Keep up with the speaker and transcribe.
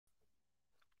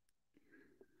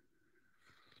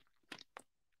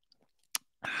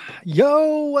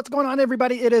Yo, what's going on,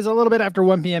 everybody? It is a little bit after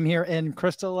 1 p.m. here in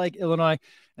Crystal Lake, Illinois.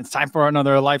 It's time for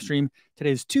another live stream.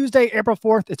 Today's Tuesday, April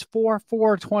 4th. It's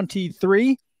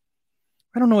 4/4/23.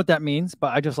 I don't know what that means,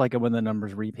 but I just like it when the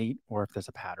numbers repeat or if there's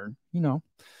a pattern.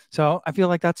 So I feel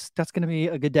like that's going to be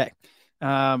a good day.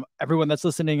 Everyone that's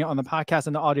listening on the podcast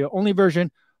and the audio only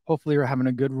version, hopefully you're having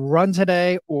a good run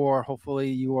today, or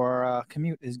hopefully your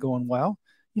commute is going well.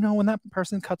 When that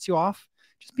person cuts you off,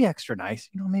 just be extra nice.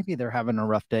 Maybe they're having a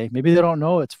rough day. Maybe they don't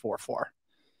know it's 4/4.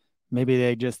 Maybe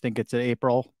they just think it's an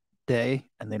April day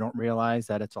and they don't realize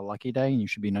that it's a lucky day and you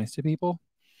should be nice to people.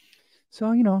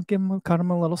 So, cut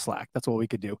them a little slack. That's what we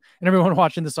could do. And everyone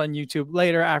watching this on YouTube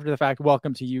later after the fact,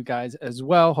 welcome to you guys as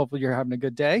well. Hopefully you're having a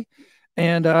good day.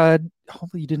 And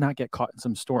hopefully you did not get caught in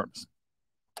some storms.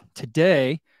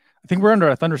 Today, I think we're under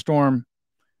a thunderstorm.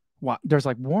 There's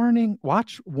like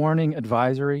watch warning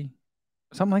advisory,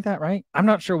 something like that, right? I'm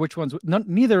not sure which ones.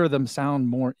 Neither of them sound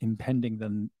more impending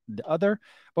than the other,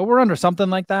 but we're under something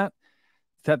like that.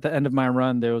 At the end of my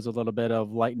run, there was a little bit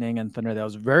of lightning and thunder that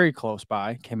was very close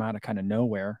by, came out of kind of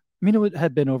nowhere. I mean, it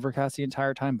had been overcast the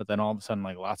entire time, but then all of a sudden,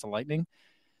 like lots of lightning.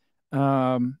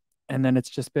 And then it's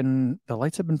just been, the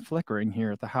lights have been flickering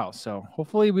here at the house. So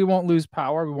hopefully we won't lose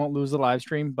power. We won't lose the live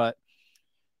stream. But,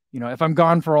 if I'm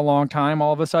gone for a long time,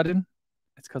 all of a sudden,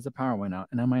 it's because the power went out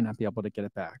and I might not be able to get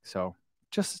it back. So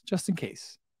just in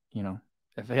case,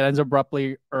 if it ends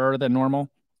abruptly than normal,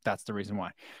 that's the reason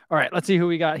why. All right, let's see who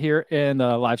we got here in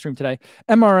the live stream today.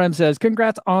 MRM says,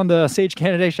 congrats on the Sage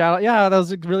Candidate shout out. Yeah, that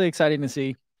was really exciting to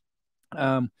see.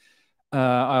 On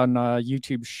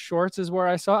YouTube Shorts is where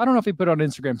I saw. I don't know if he put it on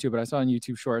Instagram too, but I saw on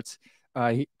YouTube Shorts.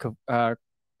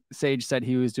 Sage said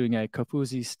he was doing a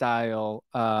Kofuzi style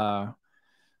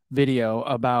video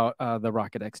about the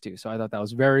Rocket X2. So I thought that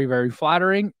was very, very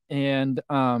flattering and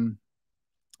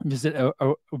just a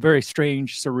very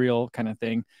strange, surreal kind of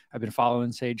thing. I've been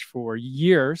following Sage for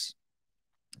years.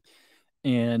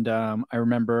 And I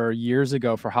remember years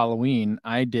ago for Halloween,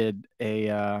 I did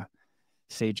a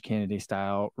Sage Candidate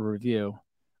style review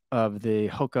of the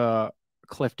Hoka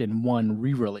Clifton 1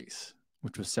 re-release,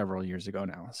 which was several years ago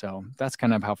now. So that's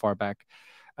kind of how far back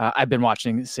I've been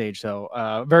watching Sage.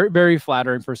 So very, very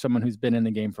flattering for someone who's been in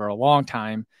the game for a long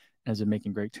time and has been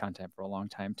making great content for a long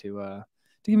time to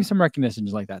give me some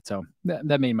recognitions like that. So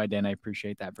that made my day, and I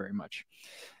appreciate that very much.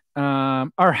 All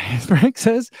right. Frank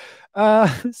says,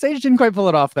 Sage didn't quite pull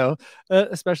it off though,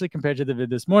 especially compared to the vid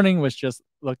this morning, which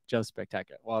looked just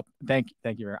spectacular. Well, thank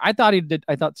you. I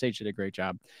thought Sage did a great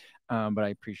job. But I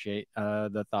appreciate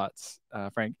the thoughts,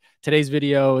 Frank. Today's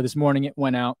video this morning, it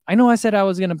went out. I know I said I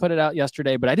was going to put it out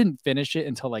yesterday, but I didn't finish it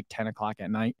until like 10 o'clock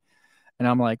at night. And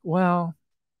I'm like, well,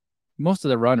 most of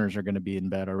the runners are going to be in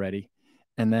bed already.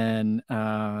 And then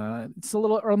it's a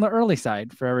little on the early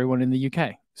side for everyone in the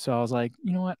UK. So I was like,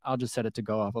 you know what? I'll just set it to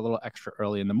go off a little extra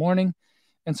early in the morning.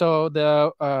 And so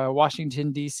the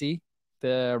Washington, D.C.,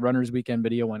 the Runners Weekend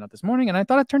video went out this morning, and I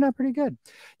thought it turned out pretty good.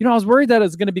 I was worried that it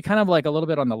was going to be kind of like a little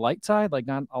bit on the light side, like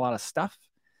not a lot of stuff.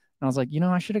 And I was like,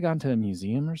 I should have gone to a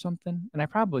museum or something, and I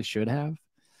probably should have.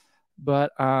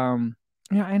 But I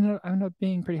ended up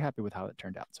being pretty happy with how it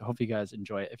turned out. So hope you guys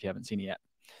enjoy it if you haven't seen it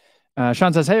yet.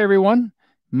 Sean says, hey, everyone.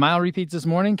 Mile repeats this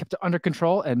morning, kept it under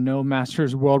control, and no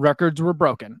Masters world records were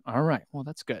broken. All right. Well,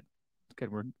 that's good.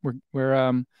 That's good.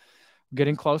 We're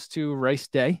getting close to race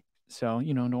day. So,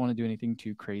 don't want to do anything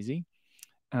too crazy.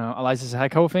 Eliza says, hi,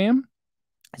 co-fam.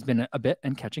 It's been a bit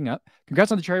and catching up.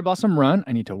 Congrats on the Cherry Blossom run.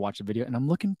 I need to watch the video, and I'm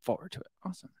looking forward to it.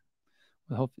 Awesome.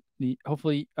 Well,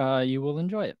 hopefully you will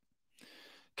enjoy it.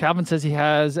 Calvin says he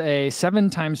has a 7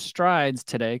 times strides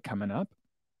today coming up.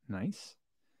 Nice.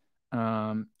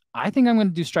 I think I'm going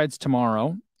to do strides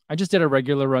tomorrow. I just did a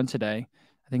regular run today.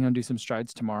 I think I'm going to do some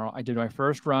strides tomorrow. I did my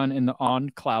first run in the On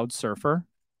Cloud Surfer.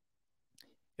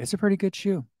 It's a pretty good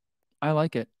shoe. I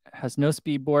like it. It has no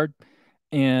speed board.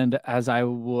 And as I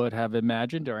would have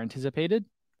imagined or anticipated,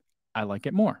 I like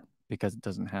it more because it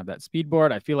doesn't have that speed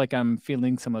board. I feel like I'm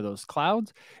feeling some of those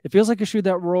clouds. It feels like a shoe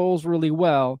that rolls really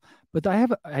well, but I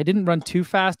didn't run too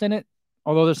fast in it.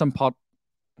 Although there's some I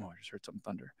just heard some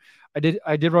thunder.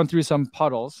 I did run through some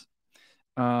puddles.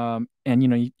 And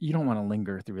you don't want to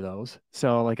linger through those.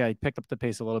 So like I picked up the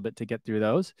pace a little bit to get through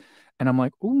those. And I'm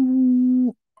like,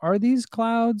 ooh, are these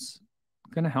clouds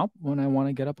going to help when I want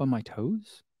to get up on my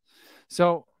toes?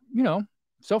 So,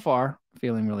 so far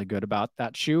feeling really good about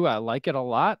that shoe. I like it a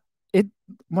lot.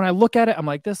 When I look at it, I'm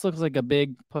like, this looks like a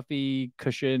big puffy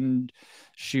cushioned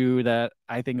shoe that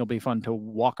I think will be fun to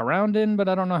walk around in, but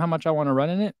I don't know how much I want to run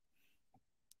in it.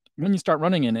 When you start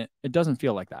running in it, it doesn't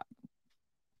feel like that.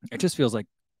 It just feels like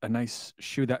a nice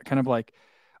shoe that kind of like,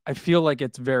 I feel like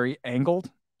it's very angled.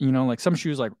 You know, like some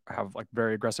shoes like have like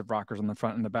very aggressive rockers on the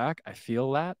front and the back. I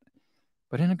feel that,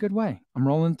 but in a good way. I'm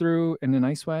rolling through in a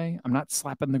nice way. I'm not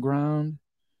slapping the ground.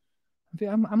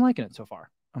 I'm liking it so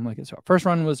far. I'm liking it so far. First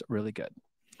run was really good.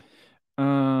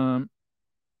 All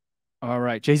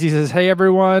right. JC says, "Hey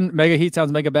everyone, Mega Heat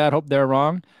sounds mega bad. Hope they're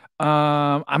wrong."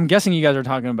 I'm guessing you guys are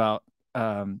talking about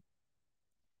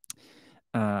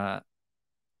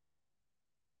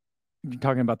you're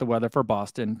talking about the weather for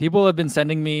Boston. People have been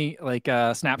sending me like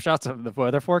snapshots of the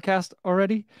weather forecast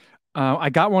already.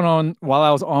 I got one on while I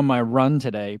was on my run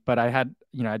today, but I had,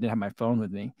 I didn't have my phone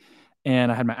with me,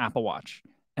 and I had my Apple Watch,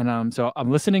 and so I'm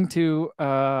listening to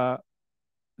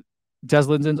Des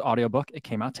Linden's audiobook. It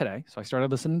came out today, so I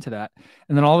started listening to that,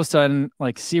 and then all of a sudden,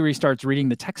 like Siri starts reading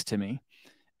the text to me,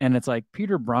 and it's like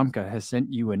Peter Bromka has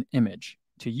sent you an image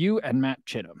to you and Matt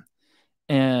Chittum,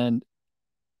 and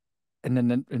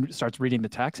then it starts reading the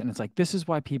text, and it's like, this is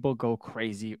why people go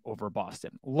crazy over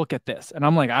Boston. Look at this. And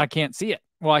I'm like, I can't see it.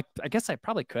 Well, I guess I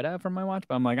probably could have from my watch,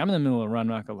 but I'm like, I'm in the middle of a run.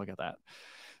 I'm not going to look at that.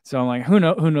 So I'm like, who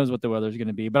knows what the weather's going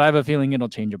to be, but I have a feeling it'll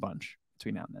change a bunch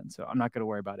between now and then. So I'm not going to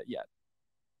worry about it yet.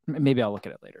 Maybe I'll look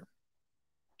at it later.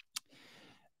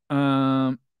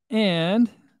 And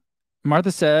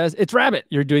Martha says, it's Rabbit.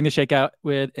 You're doing the shakeout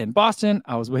with in Boston.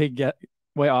 I was way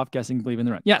off guessing Believe in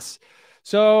the Run. Yes.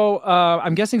 So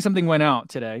I'm guessing something went out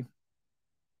today,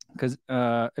 because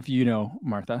if you know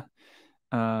Martha,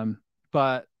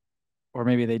 but or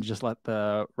maybe they just let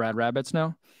the Rad Rabbits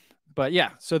know. But yeah,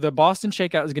 so the Boston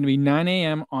Shakeout is going to be 9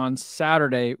 a.m. on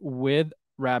Saturday with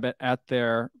Rabbit at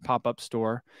their pop-up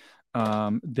store.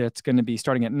 That's going to be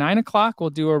starting at 9 o'clock. We'll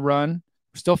do a run.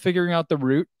 We're still figuring out the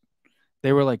route.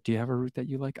 They were like, "Do you have a route that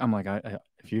you like?" I'm like,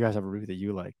 "If you guys have a route that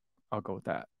you like, I'll go with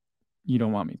that. You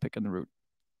don't want me picking the route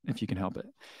if you can help it."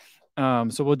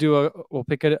 So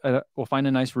we'll find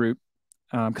a nice route.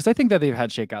 Because I think that they've had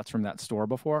shakeouts from that store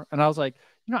before. And I was like,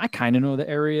 I kind of know the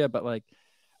area, but like,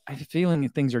 I have a feeling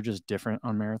things are just different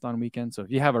on marathon weekend. So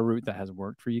if you have a route that has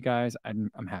worked for you guys,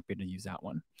 I'm happy to use that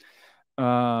one.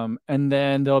 And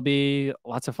then there'll be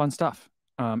lots of fun stuff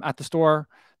at the store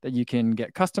that you can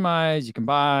get customized, you can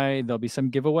buy. There'll be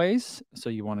some giveaways, so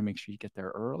you want to make sure you get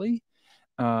there early.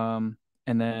 And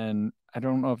then I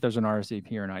don't know if there's an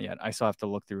RSVP or not yet. I still have to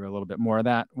look through a little bit more of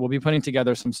that. We'll be putting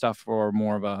together some stuff for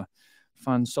more of a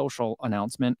fun social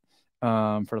announcement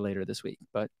for later this week.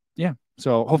 But yeah,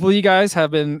 so hopefully you guys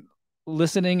have been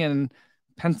listening and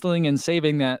penciling and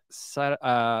saving that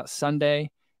Sunday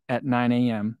at 9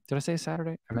 a.m. Did I say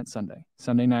Saturday? I meant Sunday.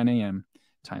 Sunday 9 a.m.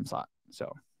 time slot.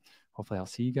 So hopefully I'll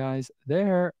see you guys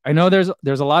there. I know there's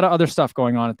a lot of other stuff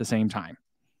going on at the same time.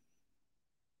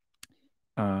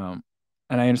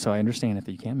 And I understand if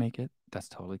you can't make it, that's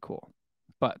totally cool.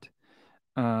 But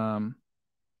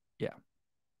yeah.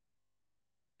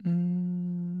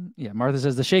 Yeah, Martha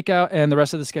says the shakeout and the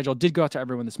rest of the schedule did go out to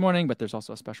everyone this morning, but there's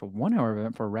also a special 1 hour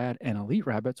event for Rad and Elite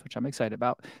Rabbits, which I'm excited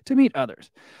about to meet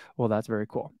others. Well, that's very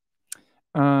cool.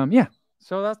 Yeah.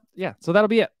 So that'll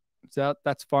be it. So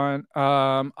that's fun.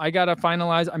 I gotta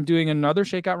finalize. I'm doing another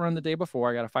shakeout run the day before.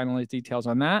 I gotta finalize details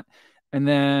on that. And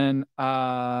then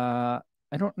I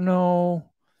don't know.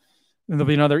 There'll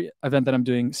be another event that I'm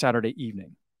doing Saturday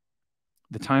evening.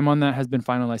 The time on that has been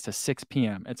finalized to 6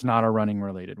 p.m. It's not a running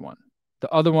related one. The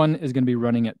other one is going to be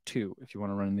running at 2 if you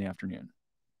want to run in the afternoon.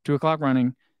 2 o'clock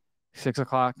running, 6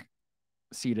 o'clock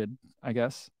seated, I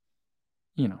guess.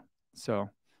 So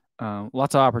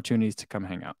lots of opportunities to come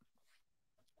hang out.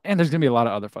 And there's going to be a lot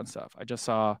of other fun stuff. I just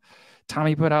saw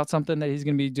Tommy put out something that he's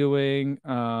going to be doing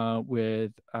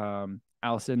with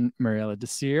Allison Mariella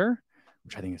Desir,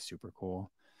 which I think is super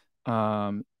cool.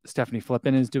 Stephanie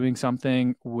Flippin is doing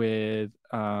something with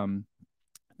the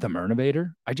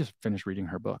Mernovator. I just finished reading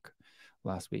her book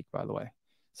last week, by the way,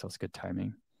 so it's good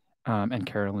timing. And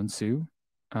Carolyn Sue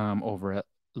over at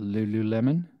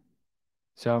Lululemon.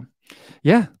 So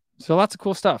yeah, so lots of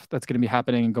cool stuff that's going to be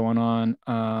happening and going on.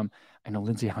 I know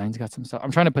Lindsay Hines got some stuff. I'm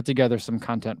trying to put together some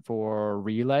content for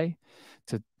Relay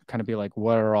to kind of be like,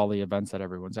 what are all the events that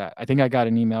everyone's at? I think I got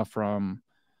an email from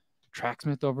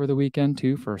Tracksmith over the weekend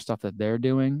too for stuff that they're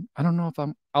doing. I don't know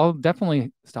if I'll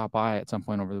definitely stop by at some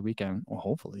point over the weekend. Well,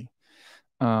 hopefully.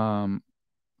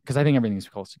 Because I think everything's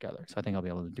close together. So I think I'll be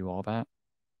able to do all that.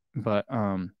 But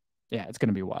yeah, it's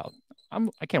gonna be wild.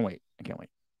 I can't wait.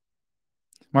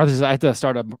 Martha says I have to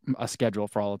start a schedule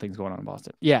for all the things going on in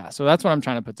Boston. Yeah, so that's what I'm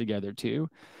trying to put together too,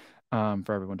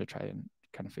 for everyone to try and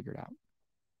kind of figure it out.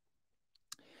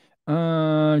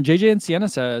 JJ and Sienna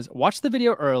says, watch the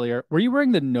video earlier. Were you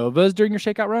wearing the Novas during your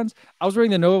shakeout runs? I was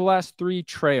wearing the Nova Blast 3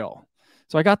 Trail.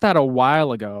 So I got that a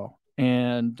while ago.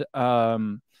 And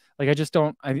like Like I just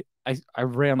don't. I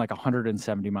ran like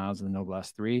 170 miles in the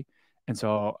Noblesse 3, and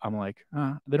so I'm like,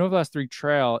 the Noblesse 3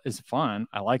 trail is fun.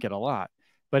 I like it a lot,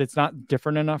 but it's not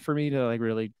different enough for me to like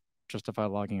really justify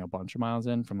logging a bunch of miles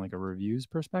in from like a reviews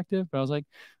perspective. But I was like,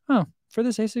 oh, for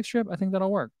this ASICS trip, I think that'll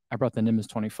work. I brought the Nimbus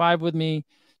 25 with me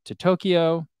to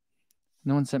Tokyo.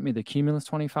 No one sent me the Cumulus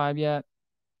 25 yet.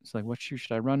 It's like, what shoe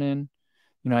should I run in?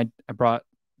 I brought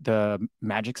the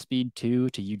Magic Speed 2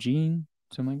 to Eugene.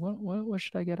 So I'm like, what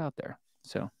should I get out there?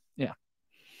 So yeah.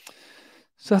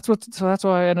 So that's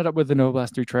why I ended up with the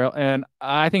Noblesse 3 trail. And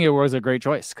I think it was a great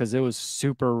choice because it was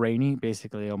super rainy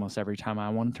basically almost every time I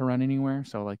wanted to run anywhere.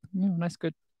 So like, nice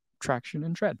good traction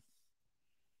and tread.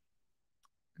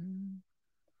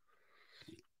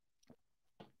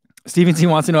 Steven C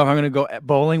wants to know if I'm going to go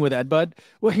bowling with Ed Bud.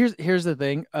 Well, here's the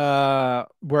thing.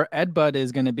 Where Ed Bud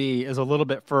is going to be is a little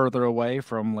bit further away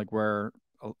from like where,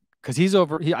 because he's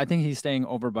over. I think he's staying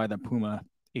over by the Puma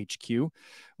HQ,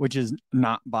 which is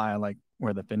not by like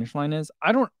where the finish line is.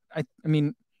 I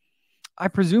mean, I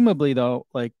presumably though,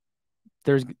 like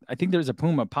I think there's a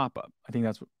Puma pop up. I think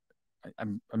that's what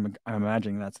I'm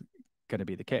imagining that's going to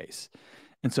be the case,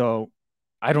 and so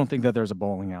I don't think that there's a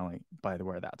bowling alley by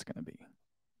where that's going to be.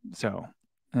 So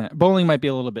bowling might be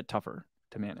a little bit tougher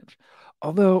to manage.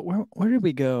 Although, where did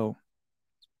we go?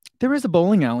 There is a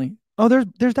bowling alley. Oh,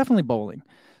 there's definitely bowling.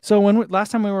 So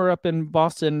last time we were up in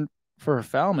Boston for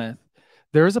Falmouth,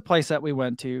 there was a place that we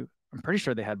went to. I'm pretty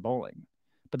sure they had bowling,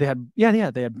 but they had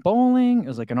they had bowling. It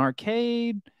was like an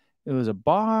arcade. It was a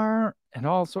bar and it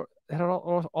had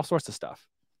all sorts of stuff.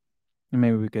 And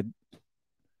maybe we could,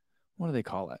 what do they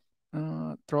call it?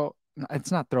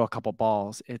 It's not throw a couple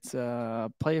balls. It's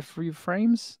play a few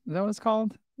frames. Is that what it's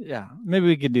called? Yeah, maybe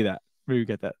we could do that. Maybe we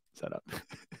get that set up.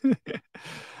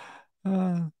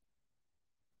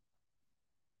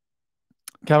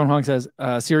 Calvin Hong says,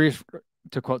 "Serious."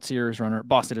 To quote Serious Runner,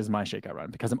 Boston is my shakeout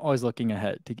run because I'm always looking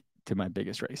ahead to my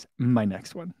biggest race, my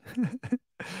next one.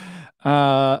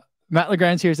 Matt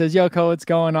Legrand here says, "Yo, Co, what's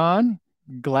going on?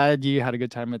 Glad you had a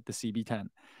good time at the CB10."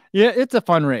 Yeah, it's a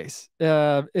fun race.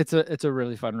 It's a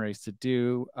really fun race to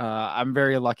do. I'm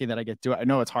very lucky that I get to do it. I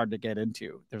know it's hard to get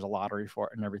into. There's a lottery for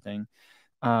it and everything.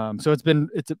 So it's been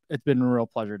a real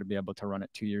pleasure to be able to run it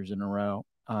 2 years in a row.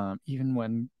 Even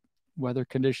when weather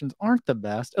conditions aren't the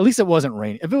best. At least it wasn't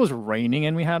raining. If it was raining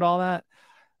and we had all that,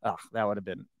 that would have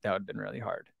been really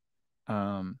hard.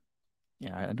 Yeah,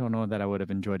 I don't know that I would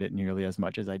have enjoyed it nearly as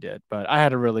much as I did, but I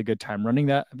had a really good time running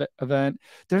that event.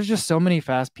 There's just so many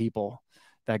fast people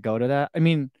that go to that. I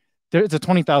mean, it's a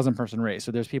 20,000 person race,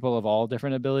 so there's people of all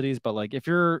different abilities. But like, if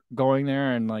you're going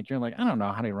there and like you're like, I don't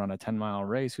know how to run a 10-mile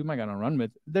race, who am I going to run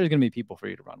with? There's going to be people for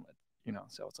you to run with,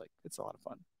 So it's like it's a lot of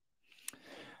fun.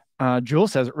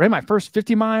 Jules says, ran my first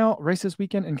 50-mile race this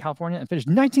weekend in California and finished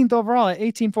 19th overall at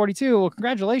 18:42. Well,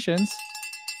 congratulations.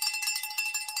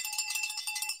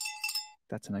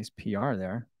 That's a nice PR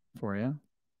there for you.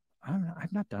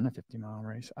 I've not done a 50-mile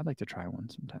race. I'd like to try one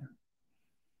sometime.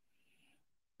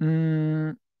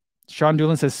 Sean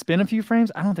Doolin says, spin a few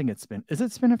frames. I don't think it's spin. Is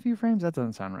it spin a few frames? That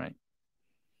doesn't sound right.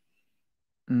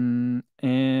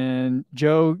 And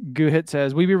Joe Guhit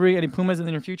says, will we be any Pumas in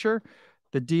the near future?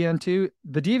 The DN2,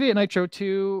 the Deviate Nitro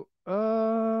 2,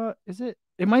 is it?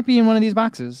 It might be in one of these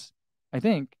boxes, I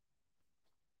think.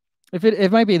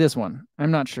 It might be this one.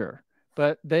 I'm not sure.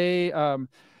 But they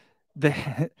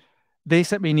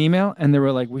sent me an email and they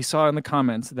were like, we saw in the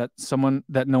comments that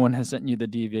no one has sent you the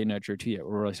Deviate Nitro 2 yet.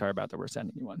 We're really sorry about that. We're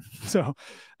sending you one. So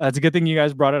it's a good thing you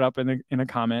guys brought it up in a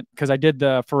comment because I did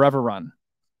the Forever Run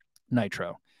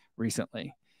Nitro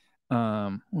recently.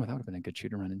 That would have been a good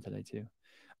shooter run in today too.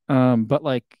 But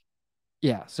like,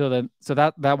 yeah, so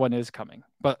that one is coming.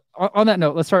 But on that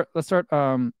note, let's start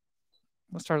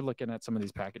looking at some of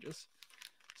these packages.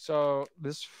 So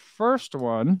this first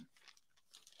one,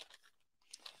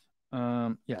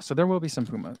 so there will be some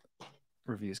Puma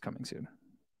reviews coming soon.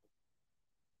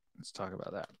 Let's talk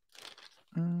about that.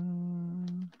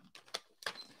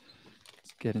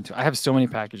 Let's get into it. I have so many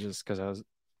packages because I was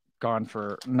gone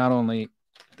for not only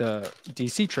the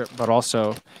DC trip, but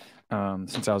also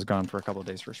since I was gone for a couple of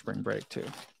days for spring break too.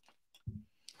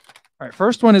 All right,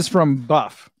 first one is from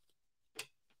Buff.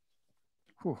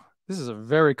 Whew, this is a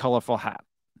very colorful hat.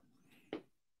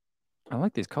 I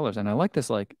like these colors, and I like this,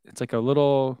 like, it's like a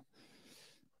little,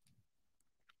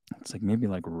 it's like maybe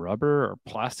like rubber or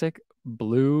plastic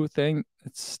blue thing.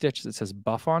 It's stitched. It says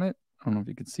Buff on it. I don't know if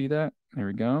you can see that. There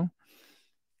we go.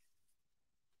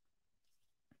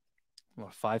 A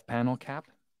 5-panel cap.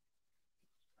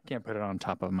 I can't put it on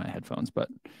top of my headphones, but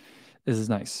this is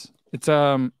nice. It's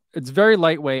very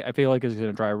lightweight. I feel like it's going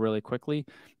to dry really quickly,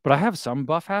 but I have some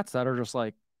Buff hats that are just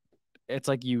like it's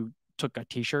like you took a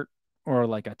t-shirt or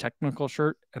like a technical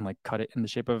shirt and like cut it in the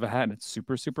shape of a hat and it's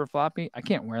super, super floppy. I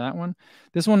can't wear that one.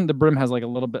 This one, the brim has like a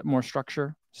little bit more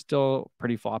structure, still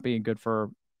pretty floppy and good for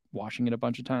washing it a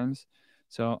bunch of times.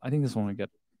 So I think this one would get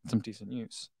some decent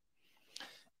use.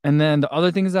 And then the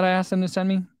other things that I asked them to send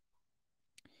me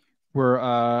were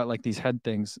like these head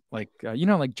things, like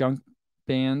like junk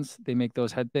bands. They make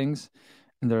those head things,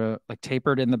 and they're like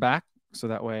tapered in the back, so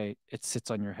that way it sits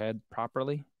on your head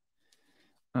properly.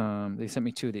 They sent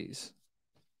me 2 of these.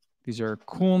 These are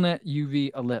CoolNet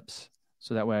UV Ellipse,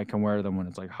 so that way I can wear them when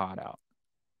it's like hot out.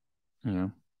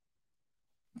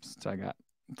 Since I got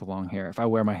the long hair, if I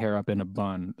wear my hair up in a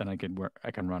bun, then I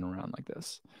can run around like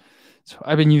this. So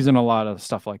I've been using a lot of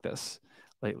stuff like this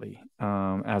lately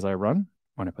as I run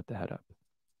when I put the head up.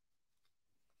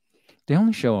 They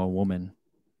only show a woman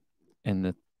in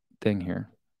the thing here,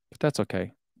 but that's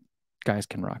okay. Guys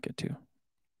can rock it too.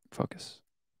 Focus.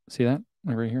 See that?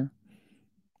 Like right here?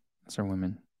 That's our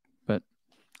women, but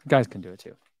guys can do it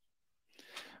too.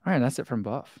 All right, that's it from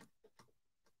Buff.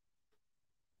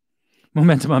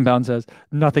 Momentum Unbound says,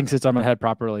 nothing sits on my head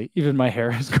properly. Even my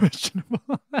hair is questionable.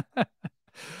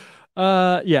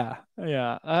 Yeah.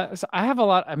 So I have a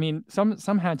lot. I mean,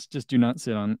 some hats just do not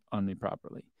sit on me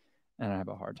properly, and I have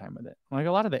a hard time with it. Like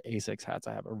a lot of the Asics hats,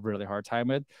 I have a really hard time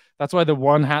with. That's why the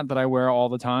one hat that I wear all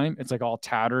the time, it's like all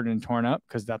tattered and torn up,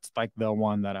 because that's like the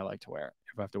one that I like to wear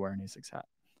if I have to wear an Asics hat.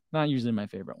 Not usually my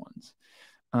favorite ones,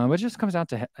 but it just comes out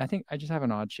to, I think I just have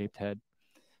an odd shaped head.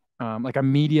 Like a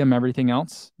medium everything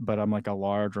else, but I'm like a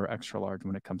large or extra large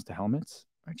when it comes to helmets.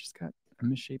 I just got a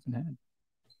misshapen head,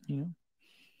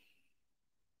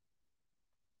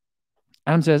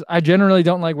 Adam says, I generally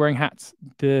don't like wearing hats.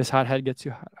 This hot head gets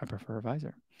too hot. I prefer a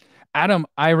visor. Adam,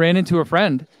 I ran into a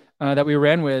friend that we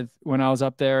ran with when I was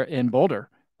up there in Boulder.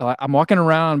 I'm walking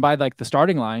around by like the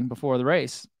starting line before the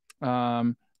race.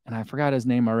 And I forgot his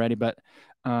name already, but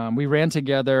we ran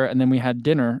together and then we had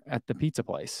dinner at the pizza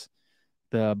place.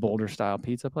 The Boulder style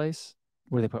pizza place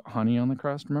where they put honey on the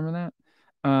crust. Remember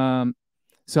that?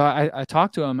 So I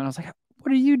talked to him and I was like,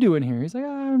 what are you doing here? He's like,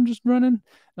 I'm just running. And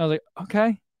I was like,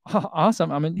 okay,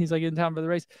 awesome. He's like in town for the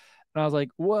race. And I was like,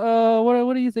 whoa,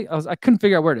 what do you think? I couldn't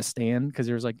figure out where to stand because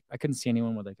there was like, I couldn't see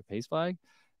anyone with like a pace flag.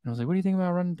 And I was like, what do you think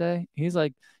about running today? He's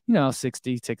like,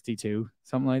 60, 62,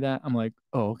 something like that. I'm like,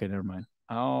 oh, okay, never mind.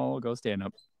 I'll go stand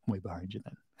up way behind you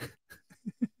then.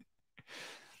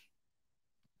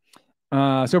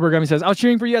 Sober Gummy says, I was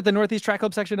cheering for you at the Northeast Track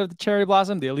Club section of the Cherry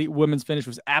Blossom. The elite women's finish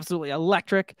was absolutely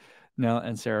electric. Nell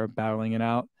and Sarah battling it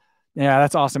out. Yeah,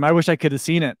 that's awesome. I wish I could have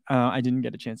seen it. I didn't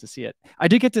get a chance to see it. I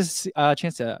did get a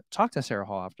chance to talk to Sarah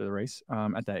Hall after the race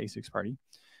at that ASICS party.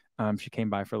 She came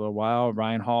by for a little while.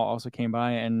 Ryan Hall also came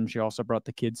by, and she also brought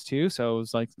the kids too. So it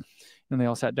was like, they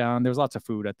all sat down. There was lots of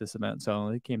food at this event.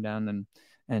 So they came down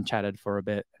and chatted for a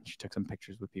bit. And she took some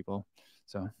pictures with people.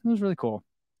 So it was really cool.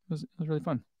 It was really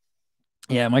fun.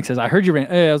 Yeah, Mike says, I heard you ran.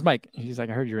 Hey, it was Mike. He's like,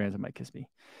 I heard you ran to Mike Kisby.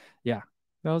 Yeah,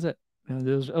 that was it. It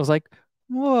was like,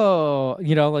 whoa.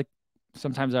 Like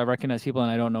sometimes I recognize people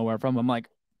and I don't know where from. I'm like,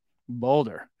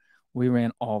 Boulder. We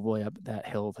ran all the way up that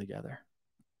hill together.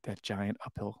 That giant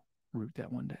uphill route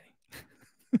that one day.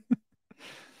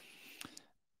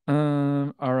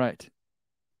 All right.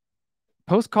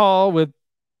 Post call with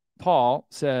Paul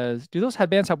says, do those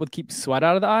headbands help with keep sweat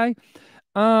out of the eye?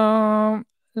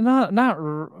 Not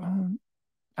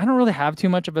I don't really have too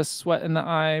much of a sweat in the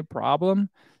eye problem.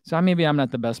 So maybe I'm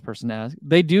not the best person to ask.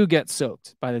 They do get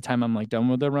soaked by the time I'm like done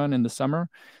with the run in the summer.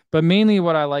 But mainly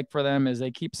what I like for them is they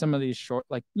keep some of these short,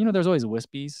 like, there's always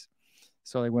wispies.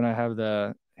 So like when I have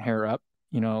the hair up,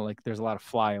 like there's a lot of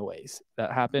flyaways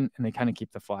that happen and they kind of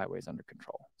keep the flyaways under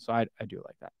control. So I do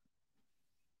like that.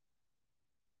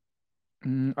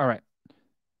 All right.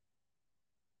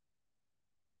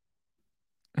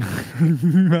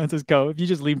 Let's go. If you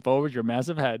just lean forward your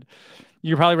massive head,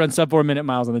 you can probably run sub 4 minute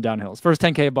miles on the downhills. First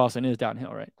 10K of Boston is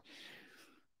downhill, right?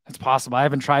 That's possible. I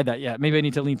haven't tried that yet. Maybe I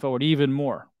need to lean forward even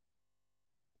more.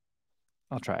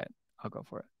 I'll try it. I'll go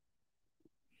for it.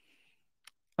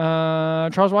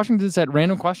 Charles Washington said,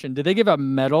 random question. Did they give out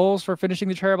medals for finishing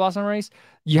the Cherry Blossom race?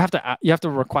 You have to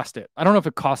request it. I don't know if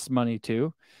it costs money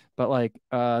too, but like,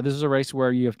 this is a race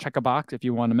where you have check a box if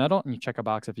you want a medal and you check a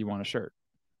box if you want a shirt.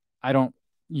 I don't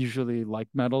usually like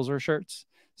medals or shirts,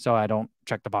 so I don't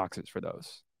check the boxes for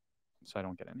those. So I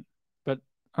don't get any. But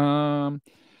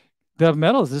the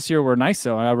medals this year were nice,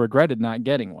 though. I regretted not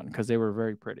getting one because they were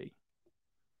very pretty.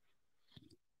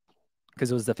 Because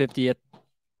it was the 50th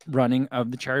running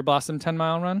of the Cherry Blossom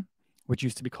 10-mile run, which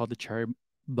used to be called the Cherry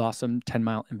Blossom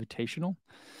 10-mile Invitational.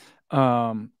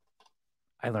 I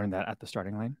learned that at the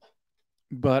starting line.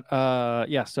 But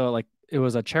yeah, so like it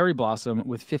was a cherry blossom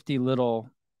with 50 little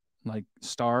like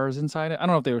stars inside it. I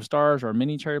don't know if they were stars or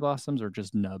mini cherry blossoms or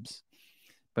just nubs,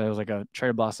 but it was like a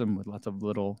cherry blossom with lots of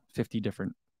little 50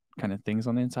 different kind of things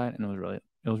on the inside, and it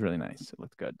was really nice. It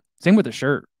looked good. Same with the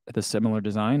shirt, the similar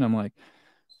design. I'm like,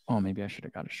 oh, maybe I should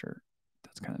have got a shirt.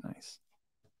 That's kind of nice.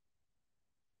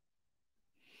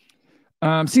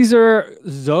 Caesar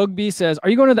Zogby says, "Are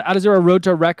you going to the Adazura Road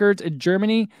to Records in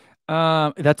Germany?"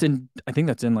 I think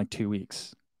that's in like 2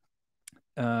 weeks.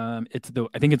 I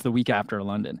think it's the week after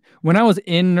London. When I was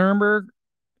in Nuremberg,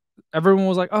 everyone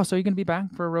was like, "Oh, so you're gonna be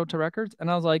back for Road to Records?" And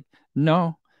I was like,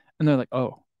 "No," and they're like,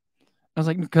 "Oh," I was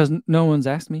like, "Because no one's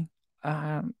asked me,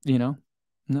 you know,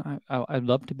 no, I'd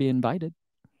love to be invited,"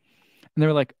 and they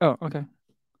were like, "Oh, okay,"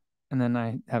 and then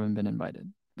I haven't been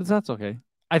invited, but that's okay.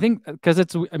 I think because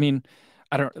I mean,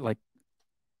 I don't like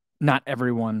not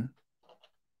everyone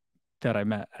that I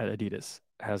met at Adidas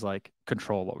has like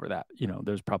control over that.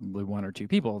 There's probably one or two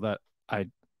people that I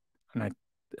and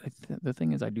the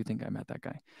thing is, I do think I met that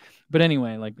guy. But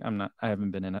anyway, like I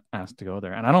haven't been asked to go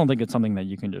there. And I don't think it's something that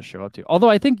you can just show up to. Although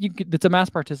I think it's a mass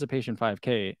participation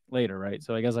 5K later, right?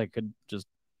 So I guess I could just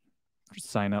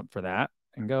sign up for that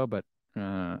and go, but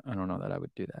I don't know that I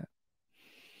would do that.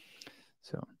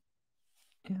 So,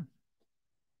 yeah.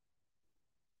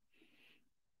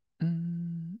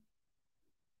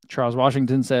 Charles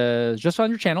Washington says, just on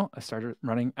your channel, I started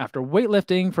running after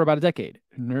weightlifting for about a decade.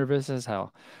 Nervous as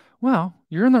hell. Well,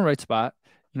 you're in the right spot.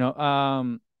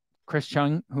 Chris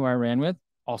Chung, who I ran with,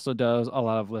 also does a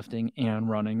lot of lifting and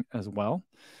running as well.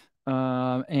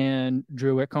 And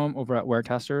Drew Whitcomb over at Wear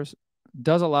Testers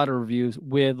does a lot of reviews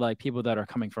with like people that are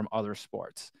coming from other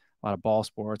sports, a lot of ball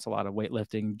sports, a lot of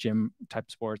weightlifting, gym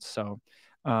type sports. So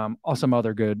also some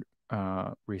other good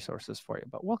resources for you,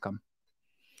 but welcome.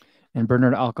 And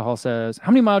Bernard Alcohol says,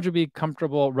 how many miles would you be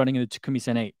comfortable running in the Takumi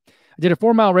Sen 8? I did a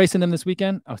 4-mile race in them this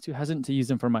weekend. I was too hesitant to use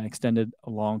them for my extended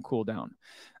long cool down.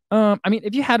 I mean,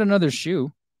 if you had another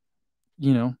shoe,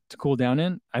 to cool down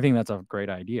in, I think that's a great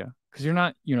idea because you're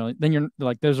not, then you're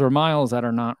like, those are miles that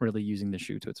are not really using the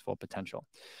shoe to its full potential.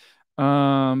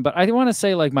 But I want to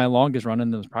say like my longest run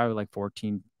in them was probably like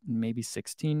 14, maybe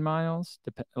 16 miles.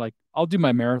 Like I'll do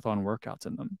my marathon workouts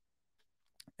in them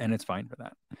and it's fine for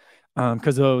that.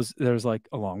 Because there's like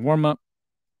a long warm up,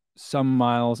 some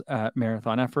miles at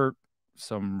marathon effort,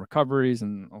 some recoveries,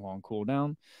 and a long cool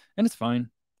down, and it's fine.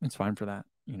 It's fine for that.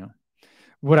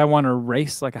 Would I want to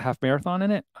race like a half marathon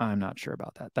in it? I'm not sure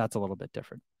about that. That's a little bit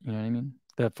different. You know what I mean?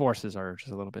 The forces are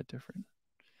just a little bit different.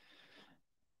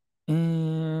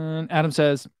 And Adam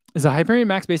says, is the Hyperion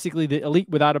Max basically the Elite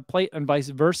without a plate and vice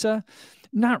versa?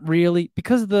 Not really,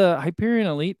 because the Hyperion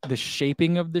Elite, the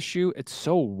shaping of the shoe, it's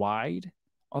so wide.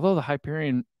 Although the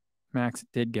Hyperion Max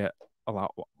did get a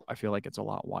lot, I feel like it's a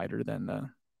lot wider than the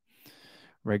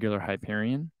regular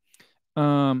Hyperion.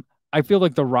 I feel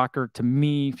like the rocker to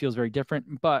me feels very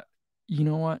different, but you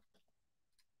know what?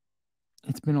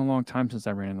 It's been a long time since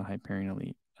I ran the Hyperion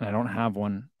Elite, and I don't have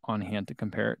one on hand to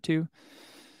compare it to.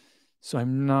 So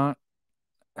I'm not,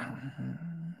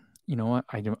 you know what?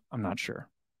 I'm not sure.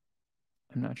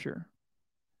 I'm not sure.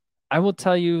 I will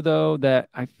tell you though that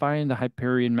I find the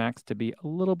Hyperion Max to be a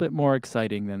little bit more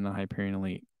exciting than the Hyperion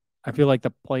Elite. I feel like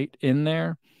the plate in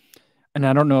there, and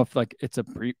I don't know if like it's a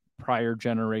prior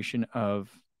generation of,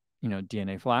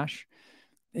 DNA Flash.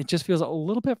 It just feels a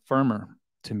little bit firmer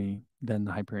to me than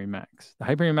the Hyperion Max. The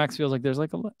Hyperion Max feels like there's like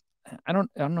I don't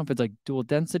know if it's like dual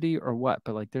density or what,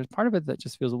 but like there's part of it that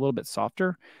just feels a little bit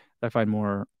softer that I find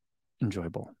more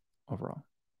enjoyable overall.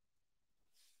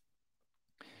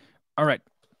 All right.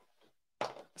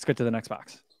 Let's get to the next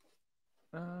box.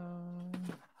 Oh,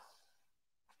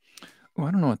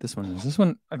 I don't know what this one is.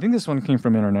 I think this one came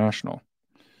from International.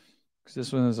 Because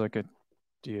this one is like a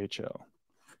DHL.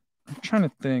 I'm trying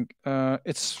to think.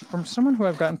 It's from someone who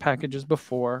I've gotten packages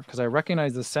before because I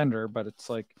recognize the sender, but it's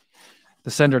like the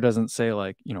sender doesn't say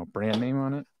like, brand name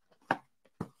on it.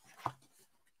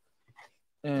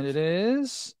 And it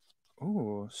is,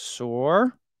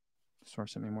 Soar. Soar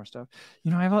sent me more stuff.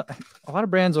 I have a lot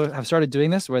of brands have started doing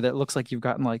this where it looks like you've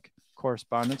gotten like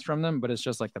correspondence from them, but it's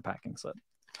just like the packing slip.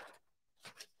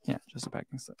 Yeah, just a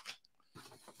packing slip.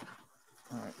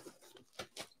 All right.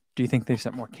 Do you think they've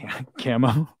sent more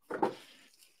camo?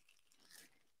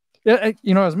 Yeah,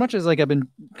 as much as like I've been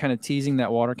kind of teasing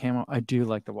that water camo, I do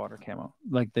like the water camo.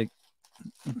 Like the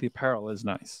apparel is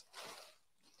nice.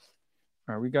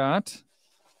 All right, we got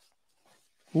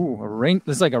a rain.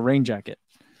 This is like a rain jacket.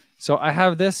 So I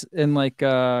have this in like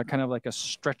kind of like a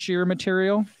stretchier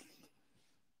material,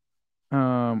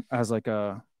 as like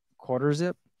a quarter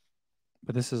zip,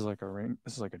 but this is like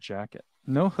a jacket.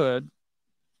 No hood.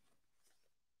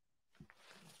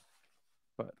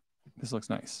 This looks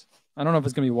nice. I don't know if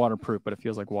it's going to be waterproof, but it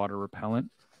feels like water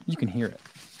repellent. You can hear it.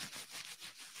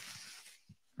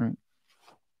 All right.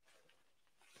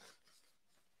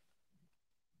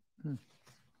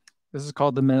 This is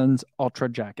called the men's Ultra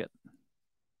Jacket.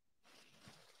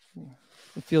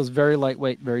 It feels very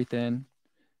lightweight, very thin.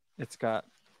 It's got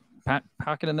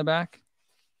pocket in the back,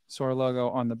 Sora logo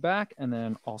on the back, and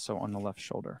then also on the left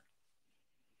shoulder.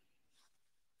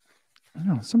 I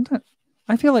don't know. Sometimes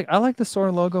I feel like I like the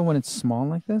Sora logo when it's small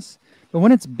like this, but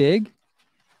when it's big,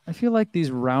 I feel like these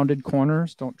rounded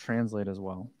corners don't translate as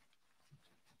well.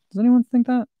 Does anyone think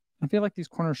that? I feel like these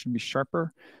corners should be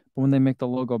sharper, but when they make the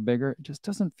logo bigger, it just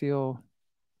doesn't feel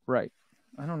right.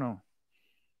 I don't know.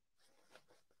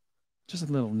 Just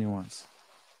a little nuance.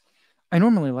 I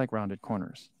normally like rounded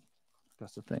corners.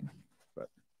 That's the thing. But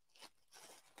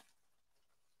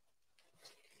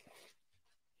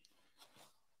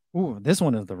ooh, this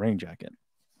one is the rain jacket.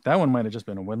 That one might have just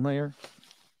been a wind layer.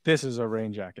 This is a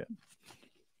rain jacket.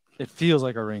 It feels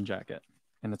like a rain jacket,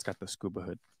 and it's got the scuba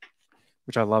hood,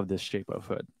 which I love this shape of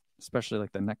hood, especially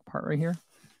like the neck part right here.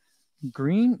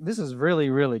 Green. This is really,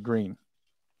 really green.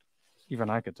 Even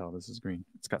I could tell this is green.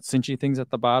 It's got cinchy things at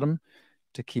the bottom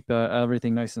to keep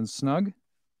everything nice and snug.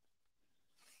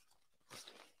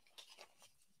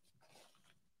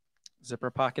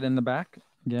 Zipper pocket in the back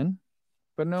again,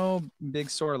 but no big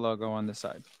Sora logo on this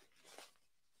side.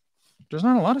 There's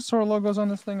not a lot of Sora logos on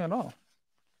this thing at all.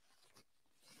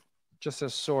 Just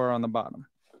says Sora on the bottom.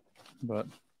 But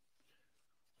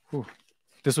whew,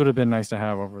 this would have been nice to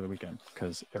have over the weekend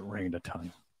because it rained a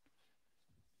ton.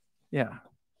 Yeah.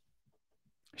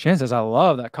 Shannon says, I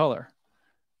love that color.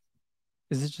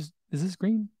 Is this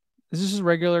green? Is this just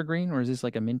regular green or is this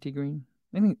like a minty green?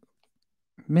 I think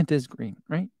mint is green,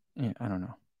 right? Yeah, I don't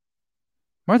know.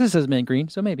 Martha says mint green,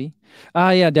 so maybe.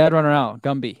 Yeah, Dad Runner Out,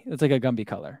 Gumby. It's like a Gumby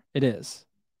color. It is.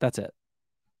 That's it.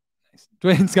 Nice.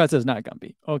 Dwayne Scott says not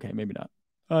Gumby. Okay, maybe not.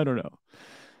 I don't know.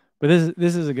 But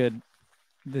this is a good.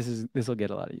 This will get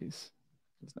a lot of use.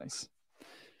 It's nice.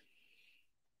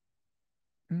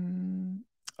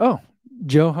 Oh,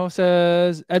 Joho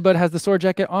says Ed Bud has the sword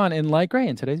jacket on in light gray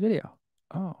in today's video.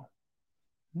 Oh,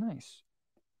 nice.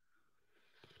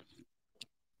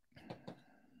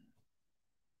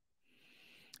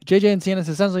 JJ and Sienna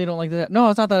says, essentially you don't like that. No,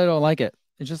 it's not that I don't like it.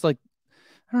 It's just like,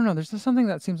 I don't know. There's just something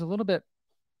that seems a little bit,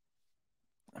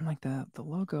 I'm like the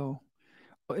logo.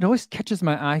 It always catches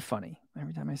my eye funny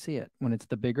every time I see it when it's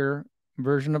the bigger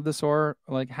version of the Sora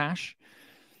like hash.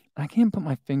 I can't put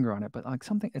my finger on it, but like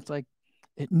something, it's like,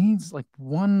 it needs like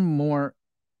one more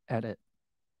edit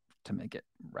to make it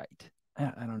right.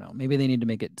 I don't know. Maybe they need to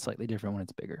make it slightly different when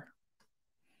it's bigger.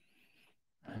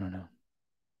 I don't know.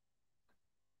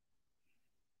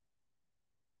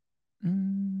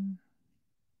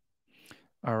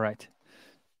 All right.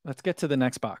 Let's get to the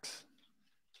next box.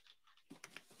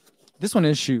 This one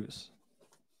is shoes.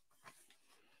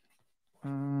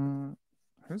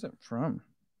 Who's it from?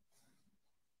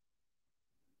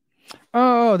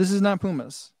 Oh, this is not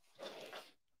Pumas.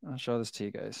 I'll show this to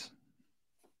you guys.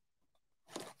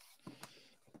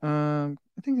 I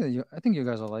think you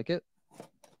guys will like it.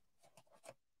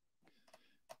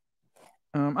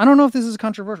 I don't know if this is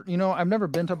controversial. You know, I've never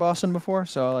been to Boston before,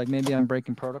 so like maybe I'm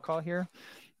breaking protocol here,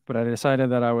 but I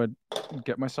decided that I would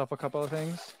get myself a couple of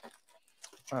things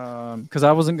because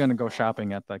I wasn't going to go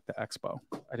shopping at like the expo.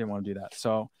 I didn't want to do that.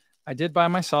 So I did buy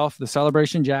myself the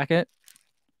Celebration jacket,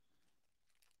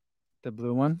 the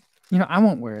blue one. You know, I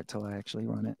won't wear it till I actually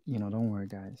run it. You know, don't worry,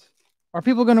 guys. Are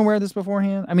people going to wear this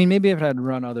beforehand? I mean, maybe if I had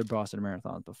run other Boston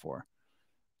Marathons before,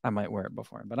 I might wear it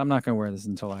before, but I'm not going to wear this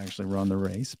until I actually run the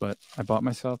race. But I bought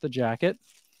myself the jacket.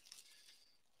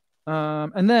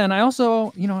 And then I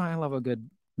also, you know, I love a good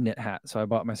knit hat. So I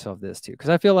bought myself this too. Because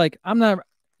I feel like I'm not,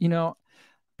 you know,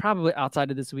 probably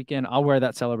outside of this weekend, I'll wear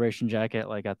that Celebration jacket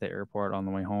like at the airport on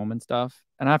the way home and stuff.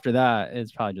 And after that,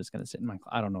 it's probably just going to sit in my,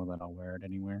 I don't know that I'll wear it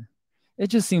anywhere. It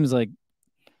just seems like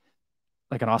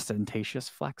an ostentatious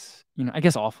flex. You know, I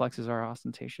guess all flexes are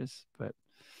ostentatious, but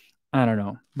I don't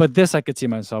know. But this I could see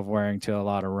myself wearing to a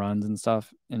lot of runs and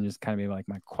stuff and just kind of be like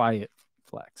my quiet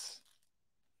flex.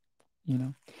 You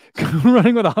know,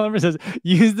 Running with Oliver says,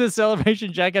 use the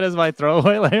Celebration jacket as my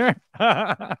throwaway layer.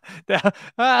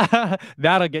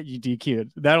 That'll get you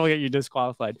DQ'd. That'll get you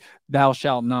disqualified. Thou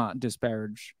shalt not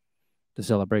disparage the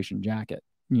Celebration jacket,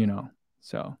 you know.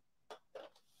 So,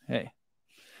 hey.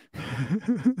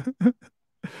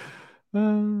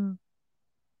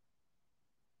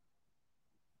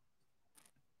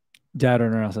 Dad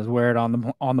Runner says, wear it on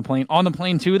the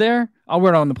plane too. There, I'll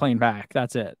wear it on the plane back.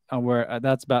 That's it. I'll wear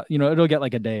that's about, you know, it'll get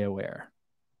like a day of wear.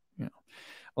 You know,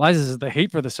 Eliza says the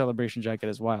hate for the celebration jacket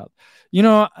is wild. You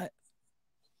know,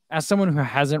 as someone who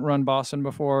hasn't run Boston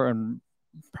before and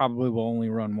probably will only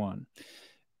run one,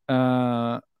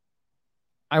 I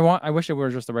wish it were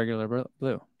just the regular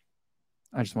blue.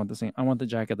 I just want the same. I want the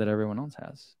jacket that everyone else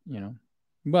has, you know.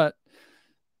 But,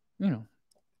 you know,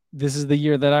 this is the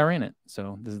year that I ran it,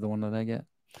 so this is the one that I get.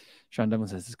 Sean Devlin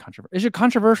says it's controversial. Is it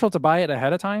controversial to buy it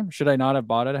ahead of time? Should I not have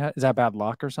bought it ahead? Is that bad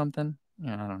luck or something?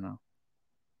 Yeah, I don't know.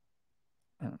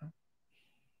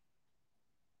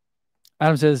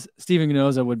 Adam says Steven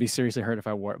Gnoza would be seriously hurt if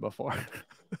I wore it before.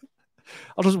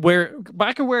 I'll just wear it, but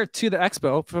I can wear it to the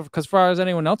expo because, as far as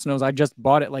anyone else knows, I just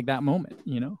bought it like that moment,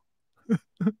 you know.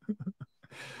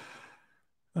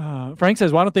 Frank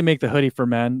says, why don't they make the hoodie for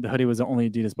men? The hoodie was the only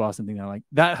Adidas Boston thing I like.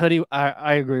 That hoodie,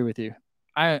 I agree with you.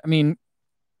 I mean,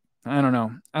 I don't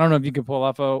know. I don't know if you could pull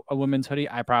off a women's hoodie.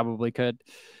 I probably could.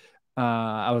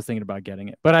 I was thinking about getting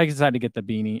it, but I decided to get the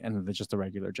beanie and just a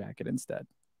regular jacket instead.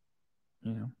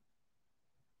 You know.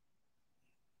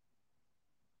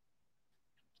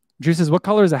 Drew says, what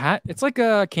color is a hat? It's like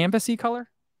a canvasy color.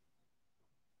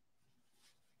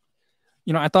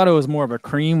 You know, I thought it was more of a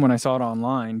cream when I saw it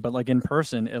online, but like in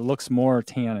person, it looks more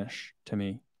tannish to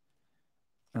me.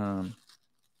 Yeah.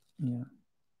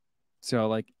 So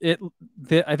like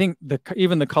I think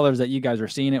even the colors that you guys are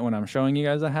seeing it when I'm showing you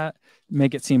guys the hat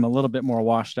make it seem a little bit more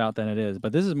washed out than it is.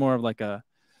 But this is more of like a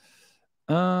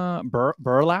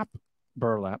burlap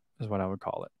is what I would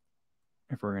call it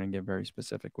if we're going to get very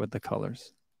specific with the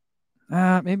colors.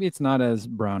 Maybe it's not as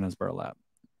brown as burlap.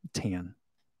 Tan.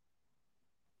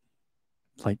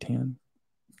 Light tan.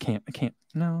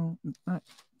 No, not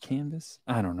canvas.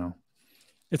 I don't know.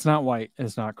 It's not white.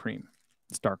 It's not cream.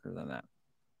 It's darker than that.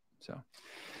 So,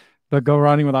 but Go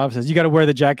Running with Bob says, you got to wear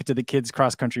the jacket to the kids'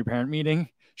 cross-country parent meeting.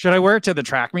 Should I wear it to the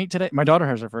track meet today? My daughter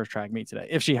has her first track meet today.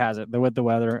 If she has it, with the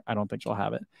weather, I don't think she'll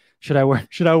have it. Should I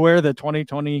wear the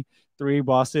 2023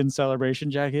 Boston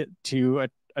celebration jacket to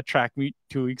a track meet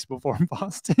 2 weeks before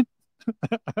Boston?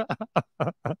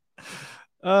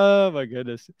 Oh my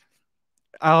goodness.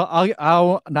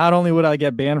 I'll not only would I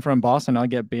get banned from Boston, I'll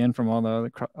get banned from all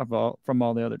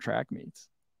the other track meets.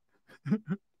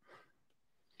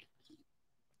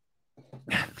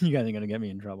 You guys are gonna get me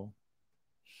in trouble.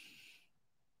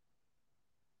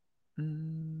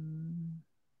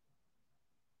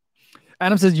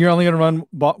 Adam says you're only gonna run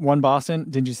one Boston.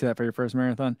 Didn't you say that for your first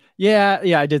marathon? Yeah,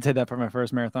 I did say that for my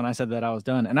first marathon. I said that I was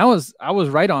done, and I was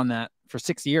right on that for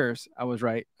 6 years. I was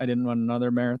right. I didn't run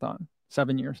another marathon.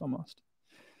 7 years almost.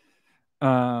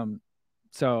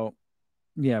 So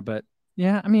yeah, but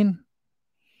yeah, I mean,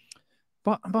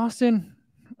 Boston,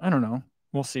 I don't know.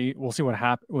 We'll see what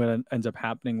ends up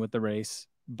happening with the race.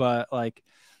 But like,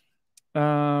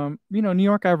 New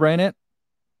York, I ran it.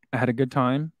 I had a good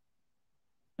time.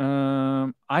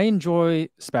 I enjoy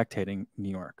spectating New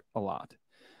York a lot.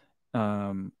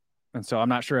 And so I'm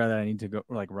not sure that I need to go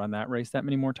like run that race that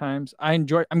many more times. I'm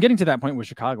getting to that point with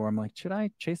Chicago where I'm like, should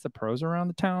I chase the pros around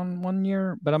the town one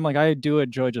year? But I'm like, I do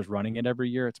enjoy just running it every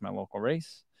year. It's my local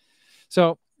race.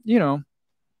 So,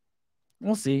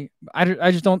 we'll see. I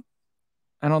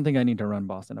don't think I need to run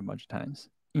Boston a bunch of times.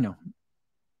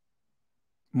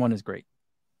 One is great.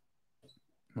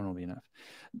 One will be enough.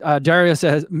 Dario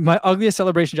says, my ugliest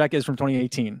celebration jacket is from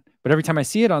 2018. But every time I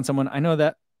see it on someone, I know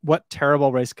that what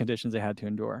terrible race conditions they had to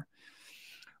endure.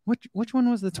 Which one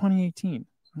was the 2018?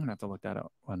 I'm gonna have to look that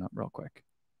one up real quick.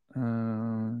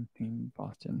 Team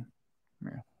Boston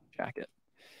Marathon jacket.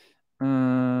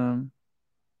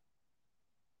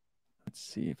 Let's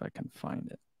see if I can find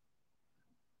it.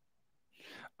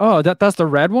 Oh, that's the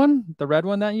red one. The red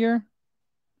one that year.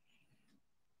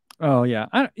 Oh yeah,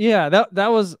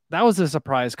 that was a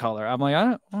surprise color. I'm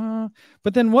like,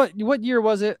 but then what year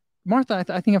was it? Martha,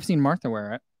 I think I've seen Martha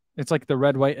wear it. It's like the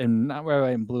red, white, and not red,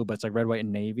 white, and blue, but it's like red, white,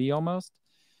 and navy almost.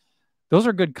 Those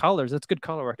are good colors. That's good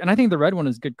color work. And I think the red one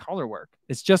is good color work.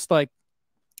 It's just like,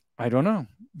 I don't know.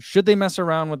 Should they mess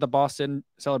around with the Boston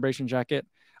celebration jacket?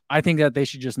 I think that they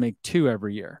should just make 2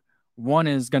 every year. One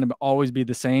is going to always be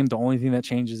the same. The only thing that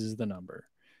changes is the number.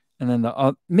 And then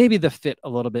maybe the fit a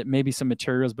little bit, maybe some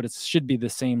materials, but it should be the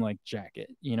same like jacket,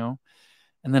 And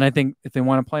then I think if they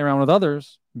want to play around with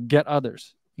others, get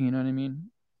others. You know what I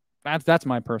mean? That's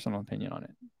my personal opinion on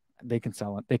it. They can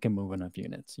sell it. They can move enough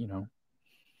units, All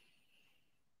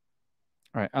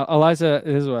right. Eliza,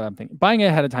 this is what I'm thinking. Buying it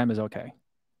ahead of time is okay.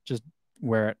 Just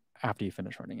wear it after you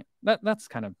finish running it. That's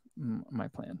kind of my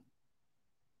plan.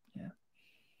 Yeah.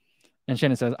 And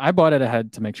Shannon says, I bought it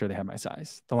ahead to make sure they had my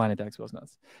size. The line at the expo was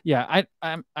nuts. Yeah,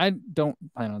 I don't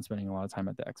plan on spending a lot of time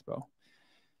at the expo.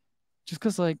 Just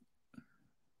because, like,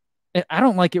 I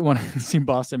don't like it when I see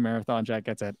Boston Marathon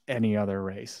jackets at any other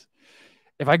race.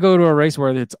 If I go to a race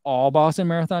where it's all Boston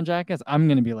Marathon jackets, I'm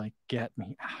gonna be like, get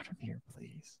me out of here,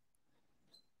 please.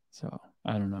 So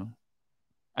I don't know.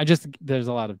 I just there's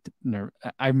a lot of nerve.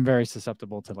 I'm very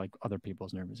susceptible to like other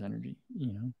people's nervous energy.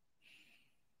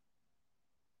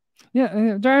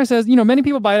 Yeah, Dara says, many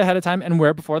people buy it ahead of time and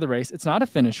wear it before the race. It's not a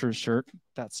finisher's shirt.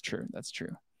 That's true. That's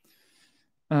true.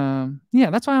 Yeah,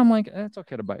 that's why I'm like, it's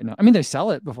okay to buy it now. I mean, they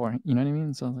sell it before, you know what I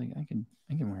mean? So like, I can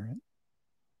wear it.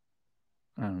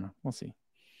 I don't know. We'll see.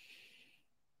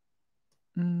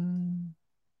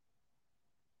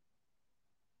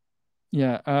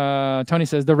 Yeah. Tony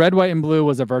says the red, white, and blue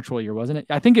was a virtual year, wasn't it?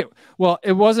 I think it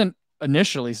wasn't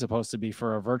initially supposed to be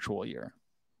for a virtual year.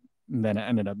 And then it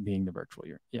ended up being the virtual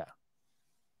year. Yeah,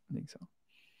 I think so.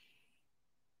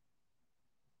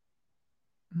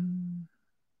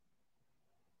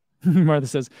 Martha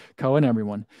says, Cohen,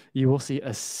 everyone, you will see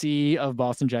a sea of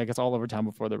Boston jackets all over town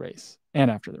before the race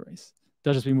and after the race.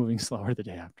 They'll just be moving slower the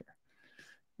day after.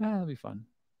 That'll be fun.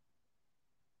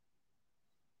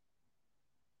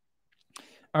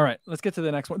 All right, let's get to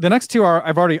the next one. The next two are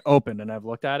I've already opened and I've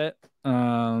looked at it.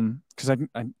 Because I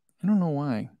don't know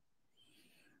why.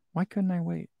 Why couldn't I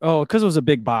wait? Oh, because it was a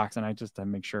big box and I just to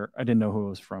make sure I didn't know who it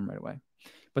was from right away.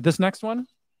 But this next one,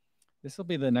 this will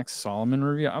be the next Salomon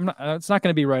review. It's not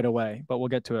going to be right away, but we'll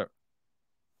get to it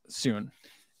soon.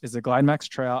 Is the Glide Max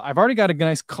Trail. I've already got a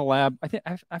nice collab.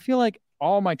 I feel like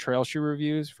all my trail shoe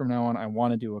reviews from now on, I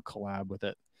want to do a collab with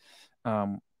it.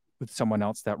 With someone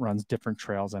else that runs different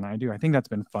trails than I do. I think that's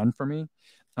been fun for me.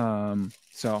 So I'm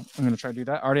going to try to do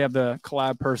that. I already have the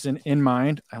collab person in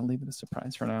mind. I'll leave it a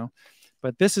surprise for now.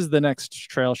 But this is the next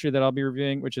trail shoe that I'll be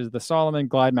reviewing, which is the Salomon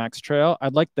Glide Max Trail.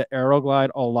 I'd like the Aero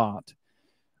Glide a lot.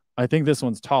 I think this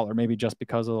one's taller, maybe just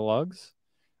because of the lugs.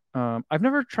 I've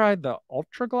never tried the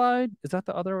Ultra Glide. Is that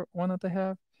the other one that they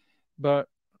have? But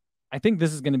I think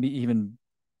this is going to be even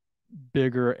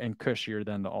bigger and cushier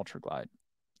than the Ultra Glide.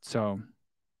 So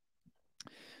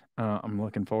I'm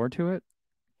looking forward to it.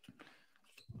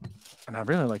 And I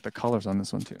really like the colors on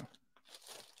this one too.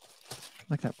 I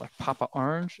like that like Papa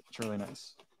orange. It's really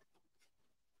nice.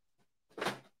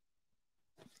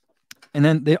 And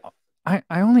then I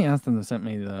only asked them to send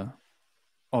me the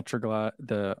Ultra Glide,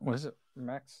 what is it,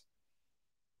 Max?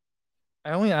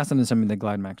 I only asked them to send me the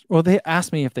Glide Max. Well, they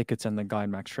asked me if they could send the Glide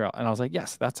Max Trail. And I was like,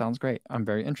 yes, that sounds great. I'm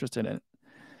very interested in it.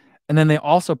 And then they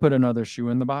also put another shoe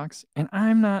in the box. And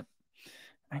I'm not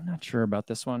sure about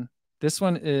this one. This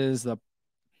one is the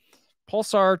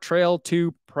Pulsar Trail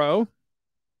 2 Pro.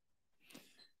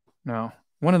 Now,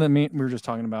 one of the we were just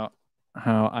talking about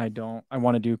how I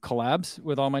want to do collabs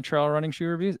with all my trail running shoe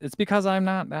reviews. It's because I'm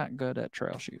not that good at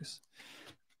trail shoes.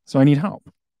 So I need help.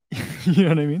 You know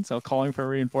what I mean? So calling for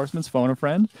reinforcements, phone a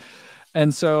friend.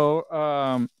 And so,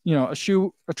 a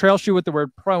trail shoe with the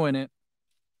word pro in it,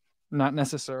 not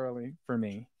necessarily for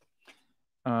me.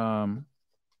 And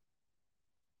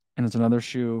it's another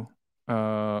shoe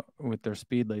with their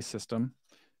speed lace system.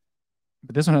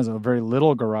 But this one has a very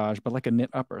little garage, but like a knit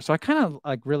upper. So I kind of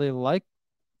like really like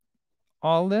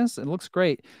all this. It looks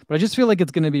great, but I just feel like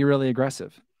it's going to be really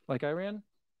aggressive. Like I ran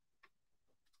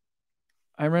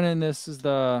in this is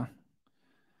the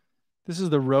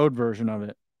road version of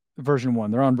it. Version 1.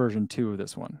 They're on version 2 of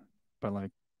this one. But like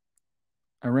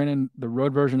I ran in the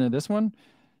road version of this one.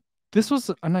 This was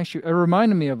a nice shoe. It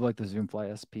reminded me of like the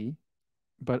Zoomfly SP,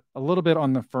 but a little bit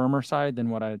on the firmer side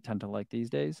than what I tend to like these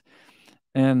days.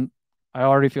 And I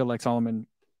already feel like Salomon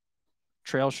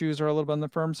trail shoes are a little bit on the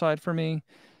firm side for me.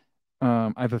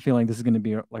 I have a feeling this is going to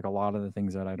be like a lot of the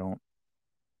things that I don't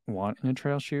want in a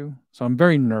trail shoe. So I'm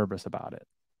very nervous about it,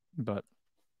 but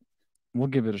we'll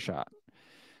give it a shot.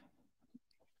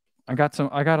 I got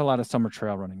a lot of summer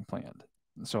trail running planned.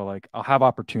 So like I'll have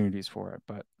opportunities for it,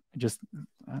 but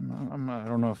I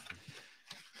don't know if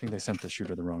I think they sent the shoe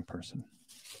to the wrong person.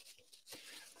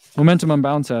 Momentum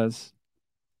Unbound says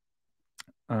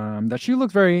that shoe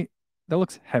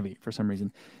looks heavy for some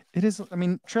reason. It is, I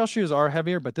mean, trail shoes are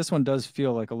heavier, but this one does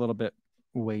feel like a little bit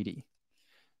weighty.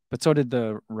 But so did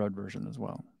the road version as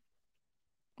well.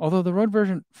 Although the road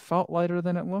version felt lighter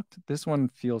than it looked, this one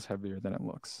feels heavier than it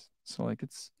looks. So like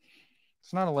it's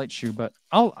not a light shoe, but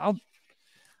I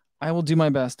will do my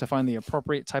best to find the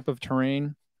appropriate type of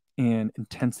terrain and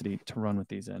intensity to run with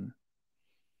these in.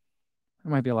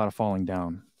 There might be a lot of falling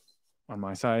down on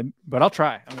my side, but I'll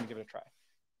try. I'm going to give it a try.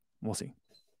 We'll see.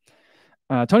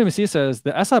 Tony Messia says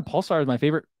the SI Pulsar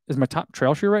is my top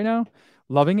trail shoe right now.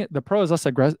 Loving it. The Pro is less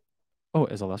aggressive. Oh,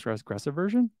 is a less aggressive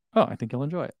version? Oh, I think you'll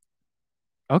enjoy it.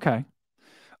 Okay.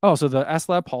 Oh, so the S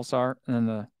Lab Pulsar and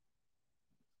then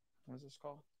what is this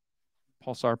called?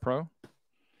 Pulsar Pro,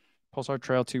 Pulsar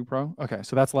Trail 2 Pro. Okay,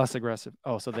 so that's less aggressive.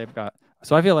 Oh, so they've got.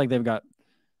 So I feel like they've got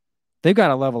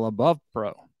a level above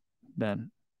Pro.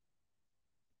 Then.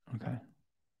 Okay,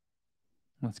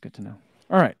 that's good to know.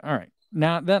 All right.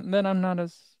 Now then I'm not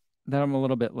as then I'm a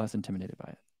little bit less intimidated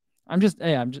by it. I'm just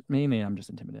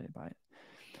intimidated by it.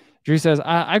 Drew says,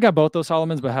 I got both those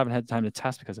Solomons, but haven't had time to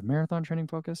test because of marathon training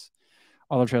focus.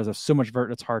 All the trails have so much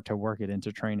vert, it's hard to work it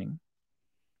into training.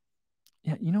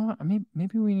 Yeah, you know what?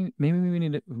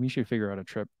 We should figure out a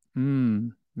trip.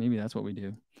 Maybe that's what we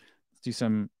do. Let's do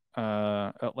some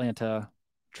Atlanta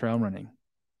trail running.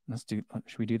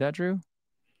 Should we do that, Drew?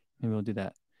 Maybe we'll do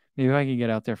that. Maybe I can get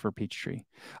out there for Peachtree.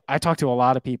 I talked to a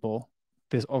lot of people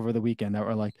this over the weekend that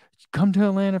were like, come to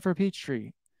Atlanta for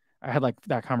Peachtree. I had like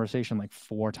that conversation like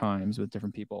 4 times with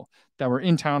different people that were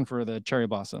in town for the cherry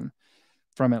blossom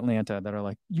from Atlanta that are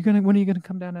like, when are you gonna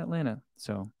come down to Atlanta?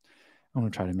 So I'm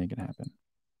gonna try to make it happen.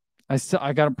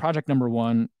 I got a project number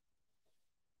 1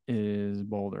 is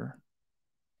Boulder.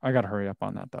 I gotta hurry up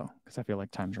on that though, because I feel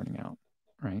like time's running out,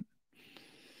 right?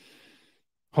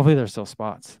 Hopefully there's still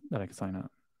spots that I can sign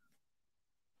up.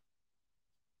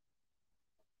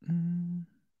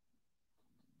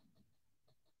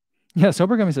 Yeah,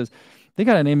 Sober Gummy says they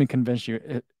got a naming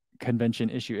convention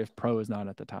issue if Pro is not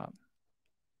at the top.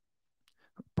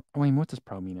 Wayne, what does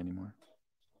Pro mean anymore?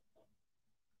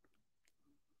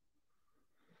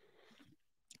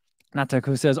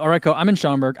 Nataku says, all right, Co, I'm in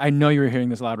Schaumburg. I know you're hearing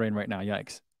this loud rain right now.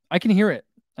 Yikes. I can hear it.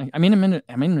 I'm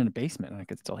in a basement and I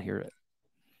could still hear it.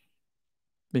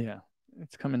 But yeah,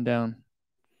 it's coming down.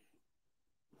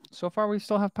 So far, we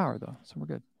still have power though, so we're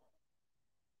good.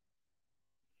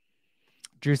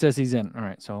 Drew says he's in. All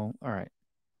right.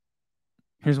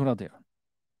 Here's what I'll do.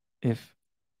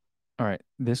 All right,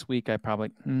 this week I probably,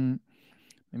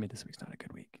 maybe this week's not a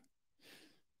good week.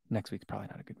 Next week's probably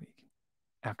not a good week.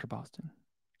 After Boston.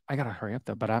 I got to hurry up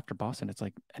though, but after Boston, it's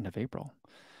like end of April.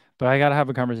 But I got to have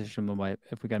a conversation with my wife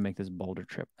if we got to make this Boulder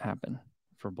trip happen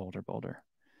for Boulder.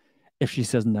 If she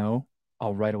says no,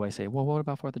 I'll right away say, well, what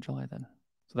about 4th of July then?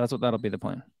 So that'll be the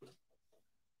plan.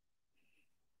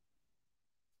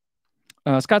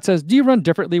 Scott says, do you run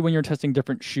differently when you're testing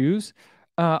different shoes?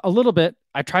 A little bit.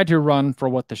 I tried to run for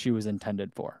what the shoe was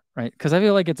intended for, right? Because I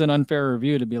feel like it's an unfair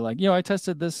review to be like, I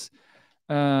tested this,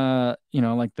 like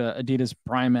the Adidas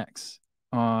Prime X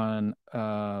on,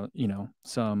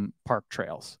 some park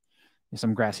trails,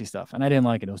 some grassy stuff, and I didn't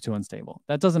like it. It was too unstable.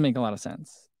 That doesn't make a lot of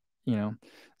sense,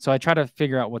 So I try to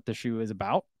figure out what the shoe is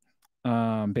about,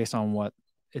 based on what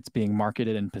it's being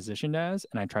marketed and positioned as,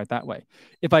 and I try it that way.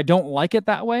 If I don't like it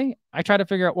that way, I try to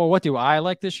figure out, well, what do I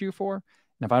like this shoe for?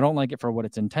 And if I don't like it for what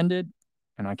it's intended,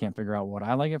 and I can't figure out what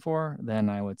I like it for, then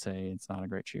I would say it's not a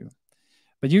great shoe.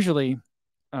 But usually,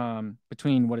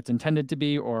 between what it's intended to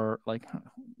be, or like,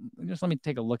 just let me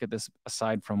take a look at this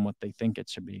aside from what they think it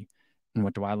should be, and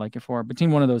what do I like it for?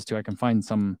 Between one of those two, I can find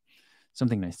something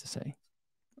nice to say.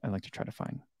 I like to try to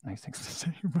find nice things to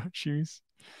say about shoes,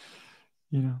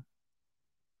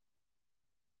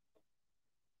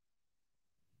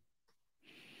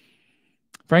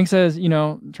 Frank says,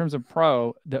 in terms of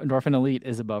Pro, the Endorphin Elite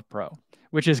is above Pro,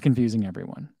 which is confusing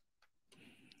everyone.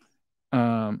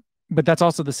 But that's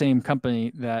also the same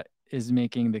company that is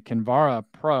making the Kinvara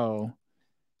Pro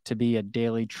to be a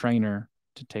daily trainer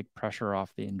to take pressure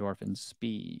off the endorphin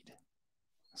speed.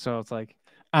 So it's like,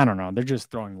 I don't know. They're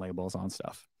just throwing labels on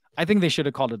stuff. I think they should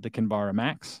have called it the Kinvara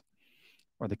Max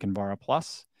or the Kinvara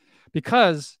Plus,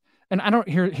 because, and I don't,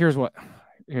 here's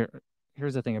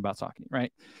the thing about Saucony,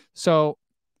 right? So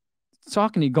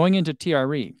Saucony going into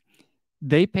TRE,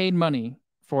 they paid money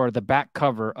for the back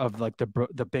cover of like the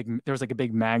big, there's like a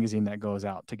big magazine that goes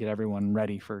out to get everyone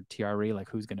ready for TRE, like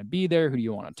who's going to be there, who do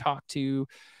you want to talk to.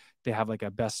 They have like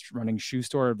a best running shoe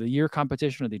store of the year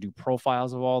competition, or they do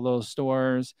profiles of all those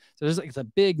stores. So it's a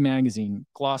big magazine,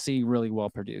 glossy, really well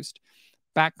produced.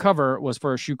 Back cover was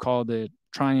for a shoe called the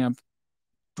Triumph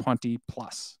 20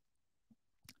 Plus.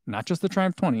 Not just the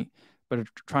Triumph 20, but a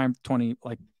Triumph 20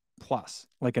 like Plus,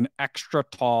 like an extra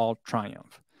tall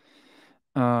Triumph.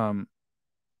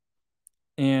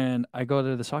 And I go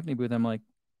to the Saucony booth. I'm like,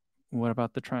 what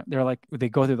about the Triumph? They're like, they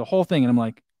go through the whole thing, and I'm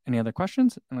like, any other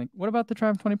questions? I'm like, what about the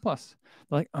Triumph 20 Plus?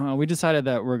 They're like, we decided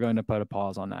that we're going to put a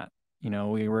pause on that.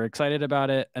 We were excited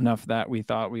about it enough that we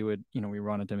thought we would, we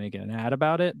wanted to make an ad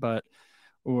about it, but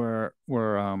we're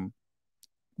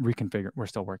reconfiguring. We're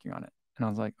still working on it. And I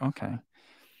was like, okay.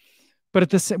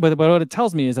 But what it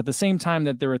tells me is at the same time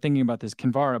that they were thinking about this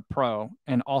Kinvara Pro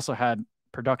and also had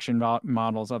production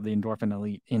models of the Endorphin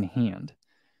Elite in hand,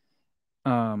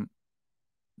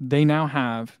 they now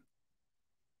have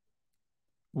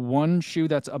one shoe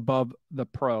that's above the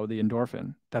Pro, the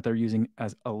Endorphin, that they're using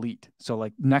as elite. So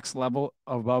like next level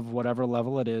above whatever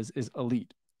level it is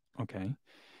elite. Okay.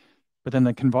 But then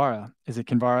the Kinvara, is it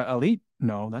Kinvara Elite?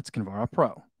 No, that's Kinvara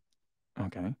Pro.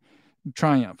 Okay.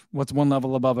 Triumph. What's one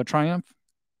level above a Triumph?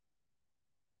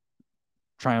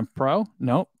 Triumph Pro?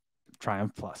 Nope.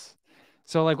 Triumph Plus.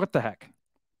 So like what the heck?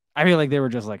 I feel like they were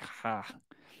just like,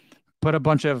 put a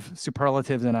bunch of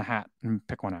superlatives in a hat and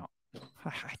pick one out.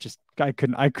 I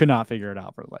could not figure it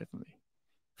out for the life of me.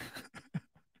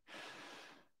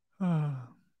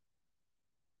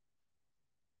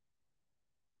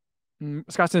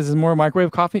 Scott says, "Is more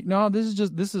microwave coffee?" No,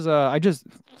 this is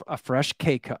a fresh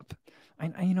K cup.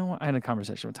 You know what? I had a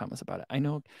conversation with Thomas about it. I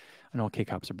know K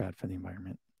cups are bad for the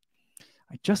environment.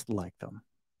 I just like them.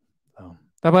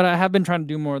 But I have been trying to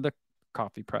do more of the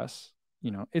coffee press.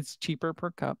 You know, it's cheaper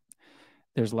per cup.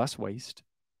 There's less waste,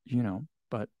 you know,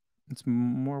 but it's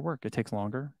more work. It takes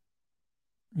longer,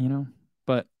 you know,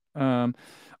 but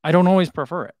I don't always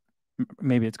prefer it.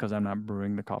 Maybe it's because I'm not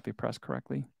brewing the coffee press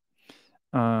correctly.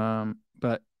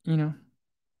 But you know,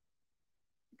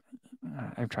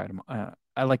 I've tried them.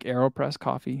 I like AeroPress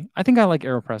coffee. I think I like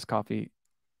AeroPress coffee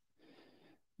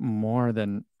more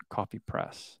than coffee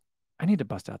press. I need to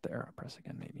bust out the AeroPress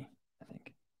again, maybe. I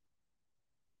think.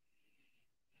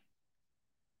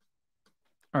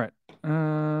 All right.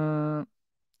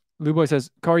 Lou Boy says,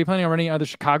 "Carl, are you planning on running other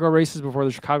Chicago races before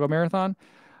the Chicago Marathon?"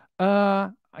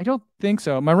 I don't think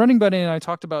so. My running buddy and I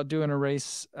talked about doing a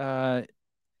race, trying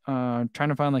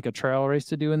to find like a trail race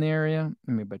to do in the area.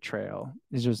 Maybe by trail.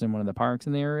 It's just in one of the parks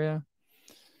in the area.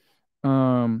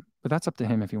 But that's up to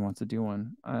him if he wants to do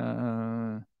one.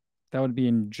 That would be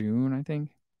in June, I think.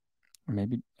 Or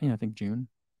maybe, I think June.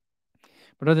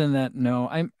 But other than that, no.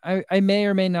 I may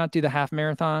or may not do the half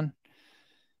marathon.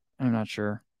 I'm not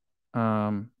sure.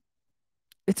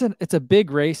 It's a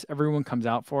big race. Everyone comes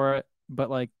out for it,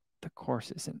 but like the course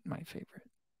isn't my favorite.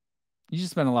 You just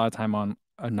spend a lot of time on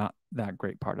a not that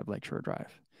great part of Lakeshore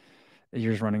Drive.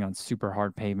 You're just running on super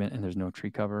hard pavement and there's no tree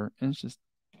cover. And it's just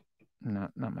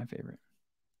not my favorite.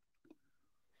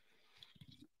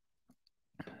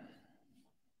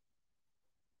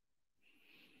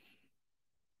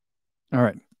 All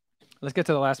right. Let's get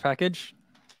to the last package.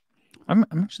 I'm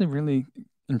actually really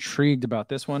intrigued about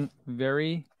this one.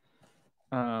 Very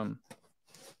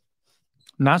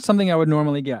not something I would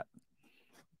normally get,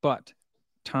 but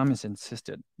Thomas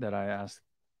insisted that I ask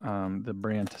the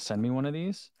brand to send me one of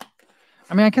these.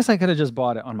 I mean, I guess I could have just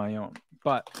bought it on my own,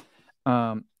 but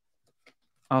I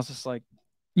was just like,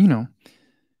 you know,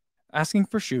 asking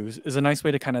for shoes is a nice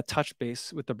way to kind of touch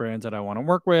base with the brands that I want to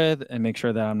work with and make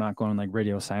sure that I'm not going like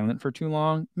radio silent for too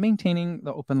long. Maintaining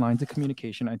the open lines of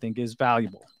communication, I think, is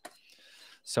valuable.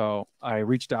 So I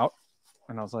reached out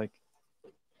and I was like,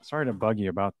 sorry to bug you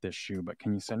about this shoe, but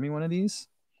can you send me one of these?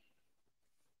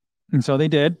 And so they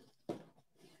did.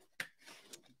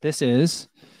 This is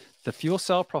the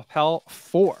FuelCell Propel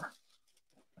 4,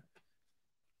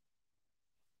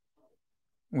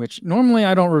 which normally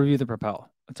I don't review the Propel.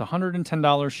 It's a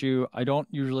 $110 shoe. I don't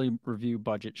usually review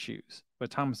budget shoes, but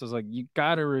Thomas was like, you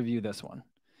got to review this one.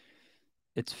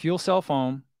 It's fuel cell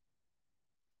foam.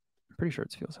 I'm pretty sure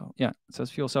it's fuel cell. Yeah, it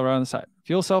says fuel cell right on the side.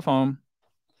 Fuel cell foam.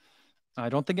 I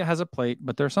don't think it has a plate,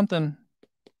 but there's something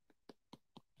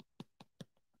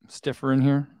stiffer in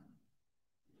here.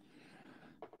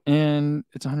 And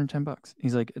it's $110.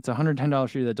 He's like, it's a $110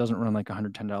 shoe that doesn't run like a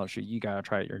 $110 shoe. You got to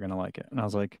try it. You're going to like it. And I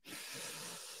was like,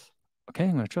 okay,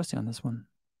 I'm going to trust you on this one.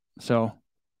 So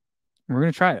we're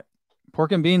going to try it.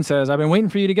 Pork and Bean says, I've been waiting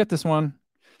for you to get this one.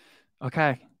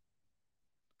 Okay.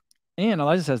 And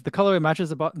Elijah says, the colorway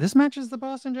matches this matches the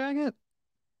Boston jacket.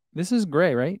 This is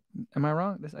gray, right? Am I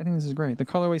wrong? I think this is gray. The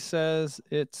colorway says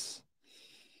it's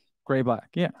gray black.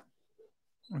 Yeah.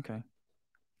 Okay.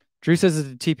 Drew says it's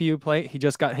a TPU plate. He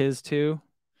just got his too.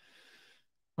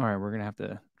 All right, we're going to have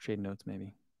to trade notes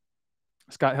maybe.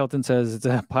 Scott Hilton says it's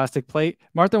a plastic plate.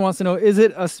 Martha wants to know, is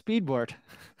it a speedboard?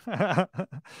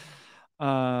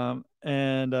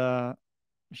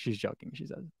 She's joking, she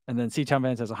says. And then C. Town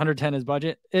Van says 110 is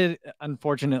budget.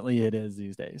 Unfortunately, it is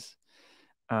these days.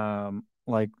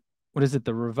 Like, what is it?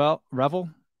 The Revel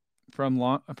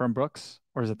from Brooks,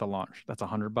 or is it the Launch? That's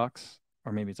 $100,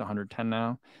 or maybe it's 110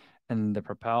 now. And the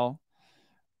Propel,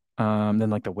 then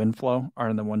like the Windflow are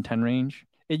in the 110 range.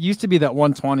 It used to be that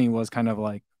 120 was kind of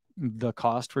like the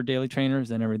cost for daily trainers,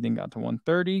 then everything got to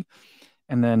 130,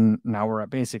 and then now we're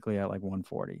basically at like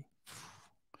 140.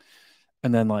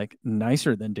 And then like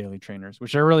nicer than daily trainers,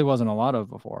 which there really wasn't a lot of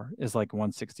before, is like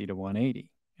 160 to 180.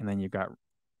 And then you've got,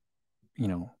 you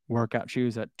know, workout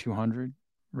shoes at 200.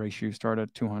 Race shoes start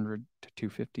at 200 to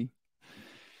 250.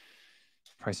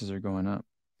 prices are going up.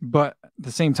 But at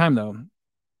the same time, though,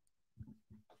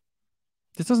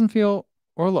 this doesn't feel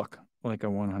or look like a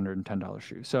 $110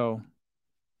 shoe. So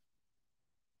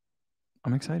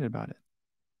I'm excited about it.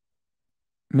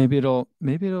 Maybe it'll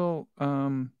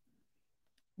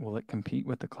will it compete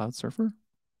with the Cloudsurfer?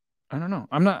 I don't know.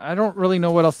 I don't really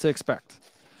know what else to expect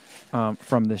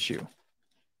from this shoe.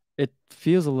 It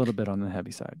feels a little bit on the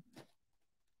heavy side,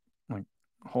 like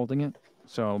holding it.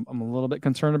 So I'm a little bit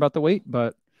concerned about the weight,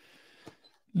 but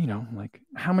like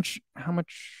how much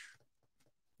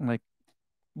like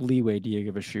leeway do you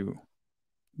give a shoe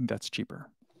that's cheaper?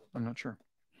 I'm not sure.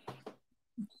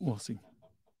 We'll see.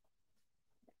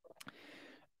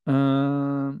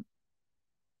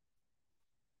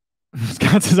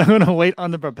 Scott says I'm gonna wait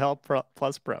on the Propel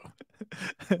Plus Pro.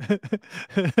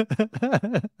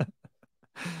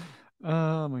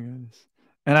 Oh my goodness.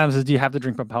 And Adam says, do you have to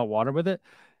drink Propel water with it?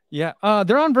 Yeah.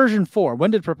 They're on version 4.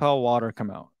 When did Propel water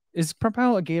come out? Is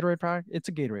Propel a Gatorade product? It's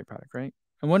a Gatorade product, right?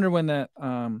 I wonder when that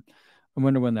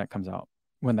comes out,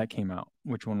 when that came out,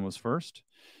 which one was first.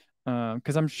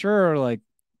 Because I'm sure like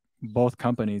both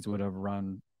companies would have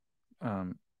run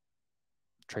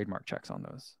trademark checks on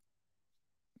those.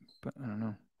 But I don't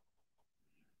know.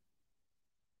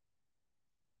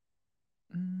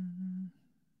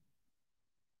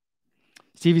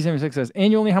 Stevie76 says,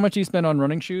 annually, how much do you spend on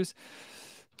running shoes?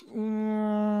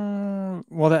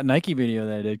 Well, that Nike video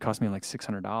that I did cost me like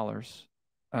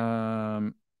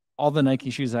 $600. All the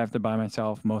Nike shoes I have to buy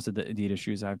myself. Most of the Adidas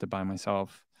shoes I have to buy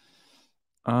myself.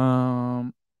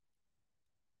 I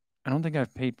don't think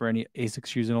I've paid for any ASICS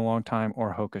shoes in a long time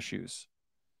or Hoka shoes.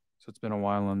 So it's been a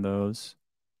while on those.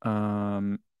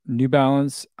 New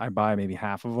Balance, I buy maybe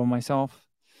half of them myself.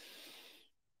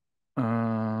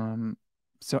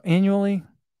 So annually,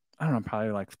 I don't know,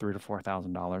 probably like $3,000 to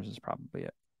 $4,000 is probably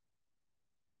it.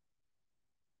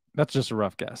 That's just a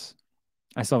rough guess.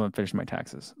 I still haven't finished my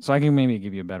taxes, so I can maybe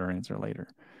give you a better answer later.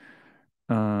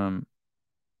 But I'm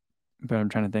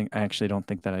trying to think. I actually don't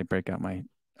think that I break out my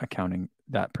accounting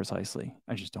that precisely.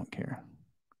 I just don't care.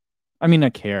 I mean,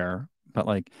 I care, but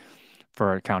like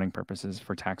for accounting purposes,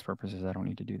 for tax purposes, I don't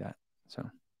need to do that. So.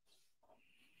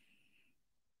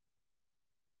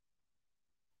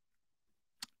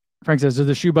 Frank says, does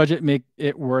the shoe budget make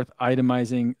it worth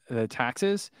itemizing the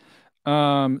taxes?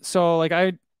 So like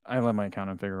I let my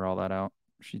accountant figure all that out.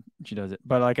 She does it,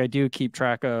 but like I do keep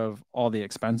track of all the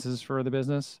expenses for the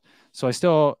business. So I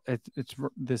still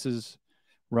this is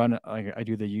run like I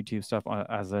do the YouTube stuff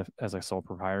as a sole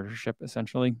proprietorship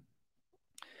essentially.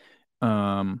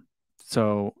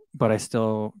 So but I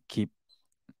still keep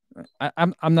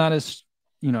I'm not as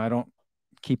I don't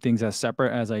keep things as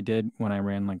separate as I did when I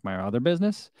ran like my other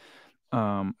business.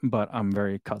 But I'm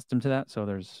very accustomed to that. So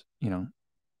there's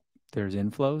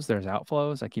inflows, there's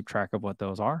outflows. I keep track of what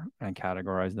those are and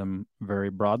categorize them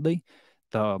very broadly.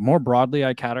 The more broadly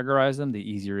I categorize them, the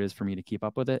easier it is for me to keep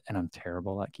up with it. And I'm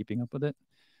terrible at keeping up with it.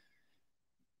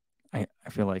 I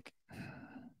feel like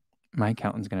my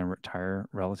accountant's going to retire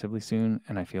relatively soon.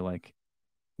 And I feel like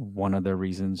one of the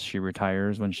reasons she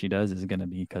retires when she does is going to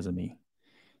be because of me.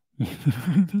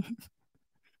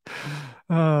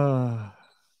 uh,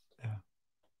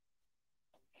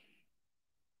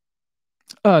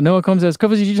 Noah Combs says,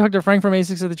 Kovacs, did you talk to Frank from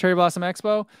ASICS at the Cherry Blossom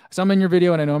Expo? So I'm in your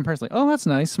video and I know him personally. Oh, that's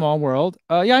nice. Small world.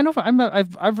 Yeah, I know.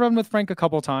 I've run with Frank a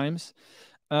couple times.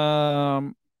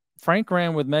 Frank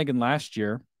ran with Megan last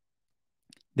year.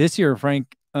 This year,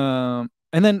 Frank, and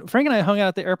then Frank and I hung out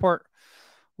at the airport.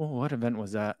 Well, what event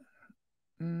was that?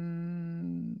 I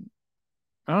don't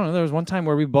know. There was one time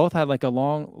where we both had like a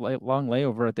long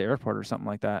layover at the airport or something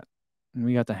like that, and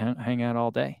we got to hang out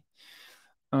all day.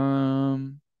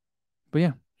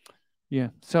 But yeah.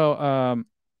 So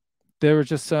there was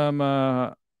just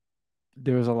there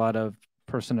was a lot of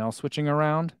personnel switching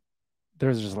around.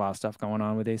 There's just a lot of stuff going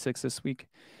on with ASICS this week.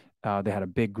 They had a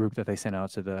big group that they sent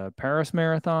out to the Paris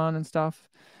Marathon and stuff.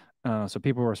 So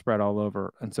people were spread all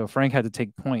over. And so Frank had to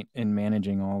take point in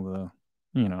managing all the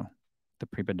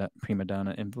prima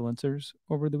donna influencers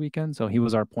over the weekend. So he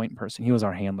was our point person. He was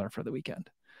our handler for the weekend.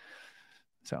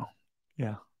 So,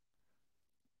 yeah.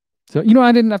 So,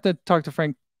 I didn't have to talk to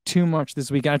Frank too much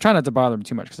this weekend. I try not to bother him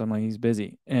too much because I'm like, he's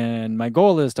busy. And my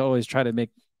goal is to always try to make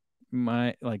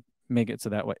it so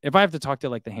that way. If I have to talk to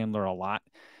like the handler a lot,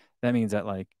 that means that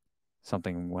like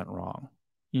something went wrong.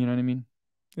 You know what I mean?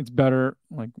 It's better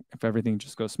like if everything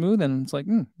just goes smooth and it's like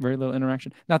very little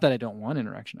interaction. Not that I don't want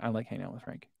interaction. I like hanging out with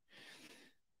Frank.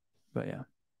 But yeah.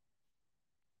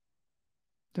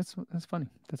 That's funny.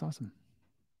 That's awesome.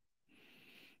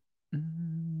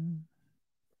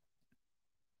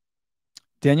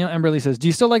 Daniel Emberley says, "Do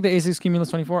you still like the Asics Cumulus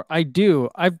 24?" I do.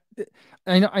 I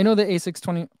know the A6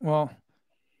 20. Well,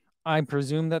 I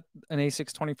presume that an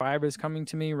A6 25 is coming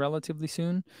to me relatively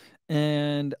soon,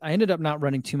 and I ended up not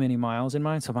running too many miles in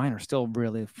mine, so mine are still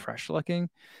really fresh looking.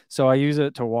 So I use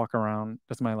it to walk around.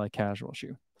 That's my like casual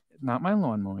shoe, not my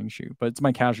lawn mowing shoe, but it's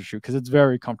my casual shoe because it's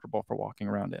very comfortable for walking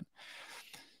around in.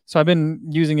 So I've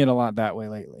been using it a lot that way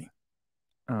lately.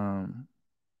 Um,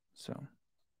 so.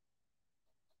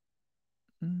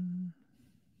 Mm.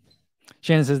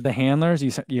 Shannon says the handlers.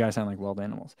 You guys sound like wild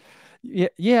animals. Yeah,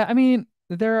 yeah. I mean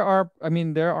there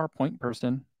are point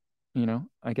person.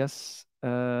 I guess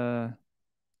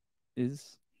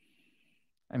is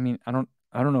I mean I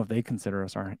don't know if they consider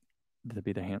us our to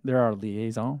be the hand. They're our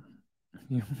liaison.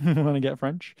 You want to get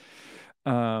French.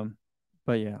 Um,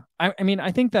 but yeah, I mean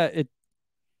I think that it.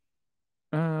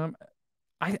 Um,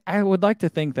 I would like to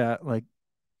think that like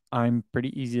I'm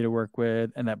pretty easy to work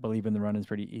with, and that Believe in the Run is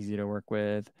pretty easy to work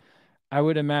with. I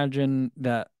would imagine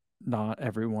that not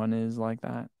everyone is like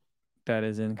that. That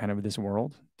is in kind of this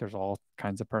world. There's all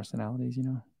kinds of personalities.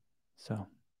 So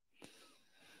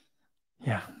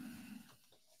yeah.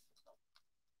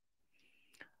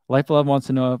 Life Love wants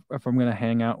to know if I'm gonna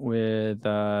hang out with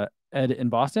Ed in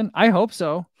Boston. I hope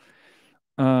so.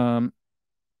 Um,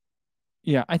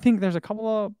 yeah, I think there's a couple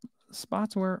of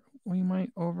spots where we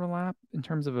might overlap in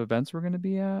terms of events we're gonna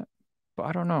be at, but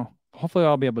I don't know. Hopefully,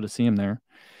 I'll be able to see him there.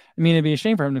 I mean, it'd be a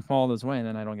shame for him to fall this way and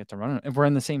then I don't get to run it. If we're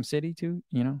in the same city too.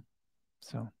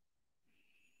 So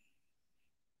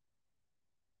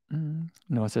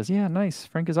Noah says, "Yeah, nice.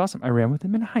 Frank is awesome. I ran with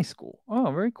him in high school.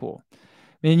 Oh, very cool.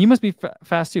 Man, you must be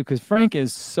fast too, because Frank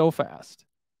is so fast.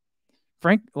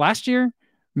 Frank, last year,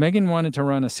 Megan wanted to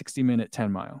run a 60-minute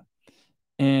 10 mile.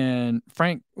 And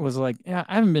Frank was like, "Yeah,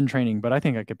 I haven't been training, but I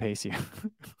think I could pace you."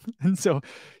 And so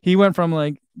he went from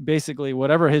like basically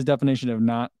whatever his definition of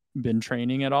not been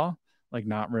training at all, like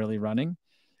not really running,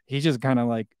 he just kind of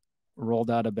like rolled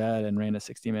out of bed and ran a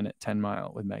 60-minute 10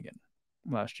 mile with Megan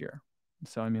last year.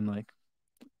 So, I mean, like,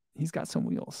 he's got some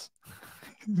wheels.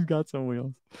 He's got some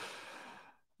wheels.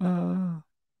 Uh,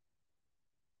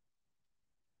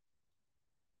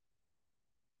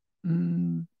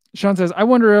 mm. Sean says, I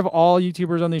wonder if all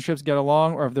YouTubers on these trips get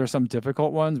along or if there's some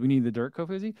difficult ones. We need the dirt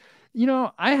Kofuzi.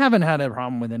 I haven't had a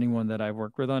problem with anyone that I've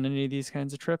worked with on any of these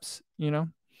kinds of trips.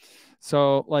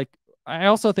 So, like, I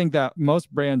also think that most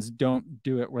brands don't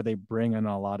do it where they bring in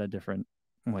a lot of different,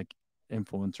 like,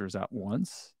 influencers at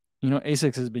once.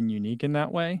 ASICS has been unique in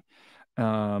that way.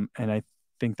 And I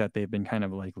think that they've been kind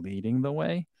of like leading the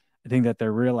way. I think that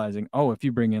they're realizing, oh, if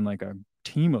you bring in like a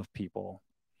team of people,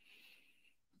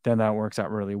 then that works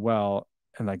out really well.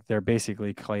 And like they're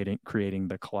basically creating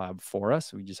the collab for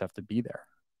us. We just have to be there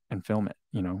and film it,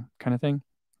 kind of thing.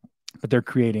 But they're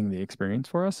creating the experience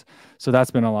for us. So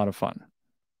that's been a lot of fun.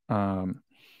 Um,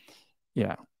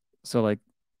 yeah. So like,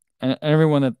 and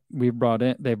everyone that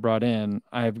they brought in,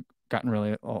 I've gotten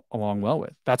really along well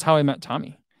with. That's how I met Tommy.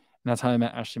 And that's how I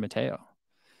met Ashley Mateo.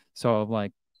 So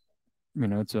like,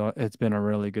 it's been a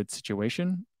really good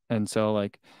situation. And so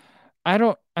like, I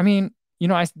mean,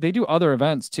 they do other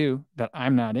events too that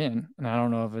I'm not in. And I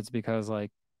don't know if it's because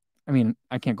like, I mean,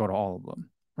 I can't go to all of them,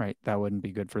 right? That wouldn't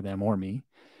be good for them or me.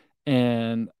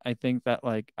 And I think that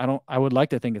like, I would like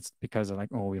to think it's because of like,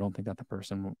 oh, we don't think that the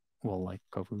person will like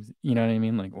Kofu. You know what I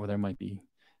mean? Like, or there might be,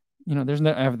 there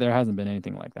hasn't been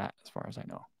anything like that as far as I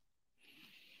know.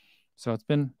 So it's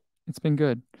been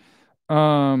good.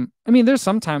 I mean, there's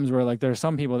some times where like there's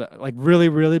some people that like really,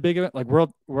 really big event, like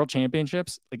world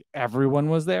championships, like everyone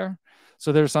was there.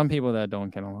 So there's some people that don't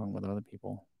get along with other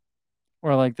people,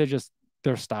 or like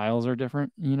their styles are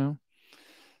different.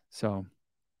 So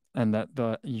and that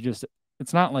the you just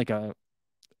it's not like a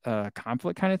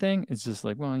conflict kind of thing. It's just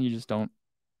like, well, you just don't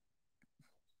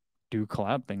do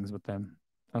collab things with them.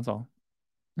 That's all.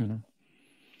 You know.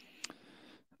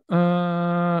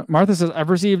 Martha says, I've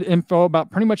received info about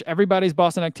pretty much everybody's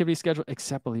Boston activity schedule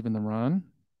except Believe in the Run.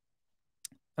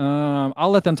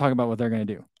 I'll let them talk about what they're going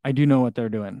to do. I do know what they're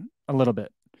doing a little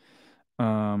bit.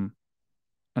 Um,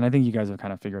 and I think you guys have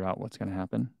kind of figured out what's going to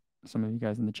happen. Some of you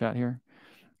guys in the chat here,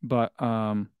 but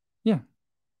yeah,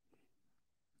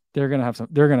 they're going to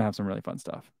have some really fun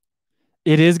stuff.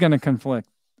 It is going to conflict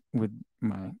with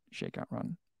my shakeout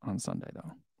run on Sunday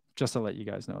though, just to let you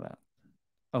guys know that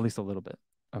at least a little bit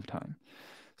of time.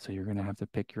 So you're going to have to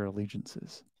pick your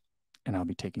allegiances and I'll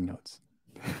be taking notes.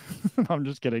 I'm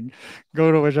just kidding.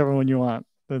 Go to whichever one you want.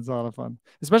 That's a lot of fun,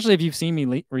 especially if you've seen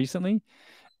me recently.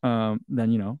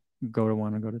 Then go to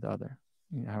one and go to the other.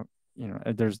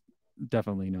 There's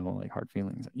definitely no like hard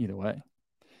feelings either way.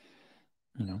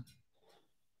 You know.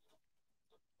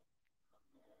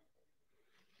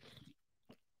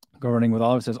 Go Running with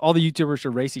Oliver says all the YouTubers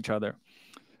should race each other.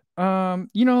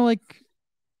 Like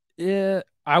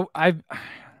I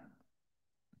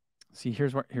see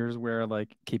here's where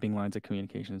like keeping lines of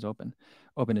communication is open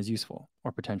is useful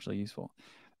or potentially useful.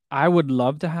 I would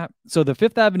love to have so the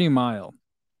Fifth Avenue Mile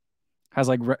has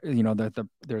like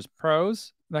there's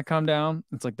pros that come down.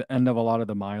 It's like the end of a lot of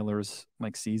the milers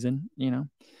like season.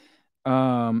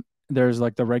 There's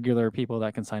like the regular people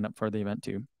that can sign up for the event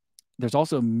too. There's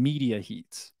also media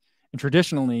heats. And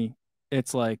traditionally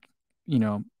it's like,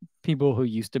 people who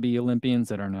used to be Olympians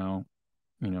that are now,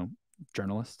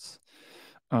 journalists,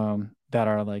 that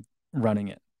are like running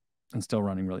it and still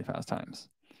running really fast times.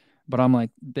 But I'm like,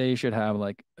 they should have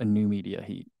like a new media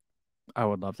heat. I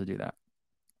would love to do that.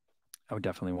 I would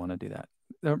definitely want to do that.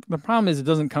 The problem is it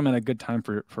doesn't come at a good time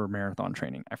for marathon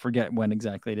training. I forget when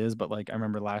exactly it is, but like I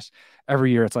remember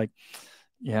every year it's like,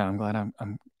 yeah, I'm glad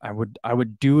I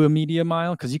would do a media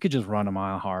mile because you could just run a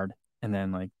mile hard and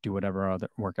then like do whatever other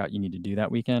workout you need to do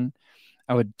that weekend.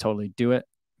 I would totally do it,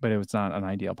 but it was not an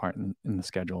ideal part in the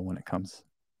schedule when it comes.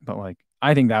 But like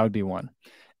I think that would be one.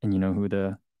 And you know who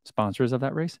the sponsors of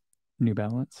that race? New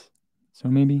Balance. So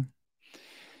maybe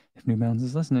if New Balance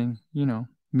is listening,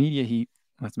 media heat,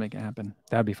 let's make it happen.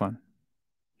 That'd be fun.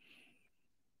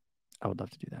 I would love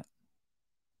to do that.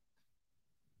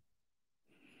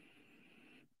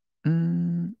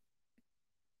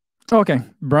 Okay.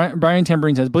 Brian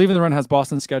Tambourine says, Believe in the Run has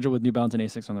Boston's schedule with New Balance and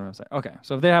Asics on their website. Okay.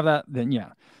 So if they have that, then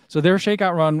yeah. So their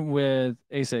shakeout run with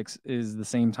Asics is the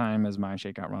same time as my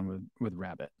shakeout run with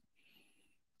Rabbit.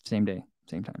 Same day,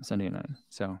 same time, Sunday at 9.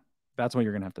 So that's what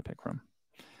you're gonna have to pick from.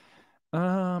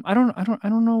 I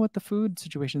don't know what the food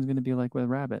situation is gonna be like with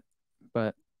Rabbit,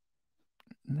 but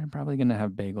they're probably gonna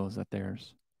have bagels at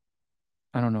theirs.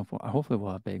 I don't know if hopefully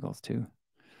we'll have bagels too.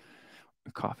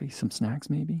 Coffee, some snacks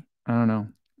maybe. I don't know.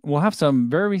 We'll have some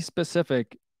very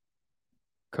specific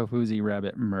Kofuzi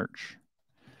Rabbit merch,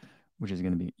 which is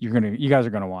gonna be you guys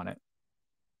are gonna want it.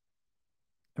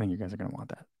 I think you guys are gonna want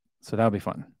that. So that'll be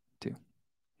fun too.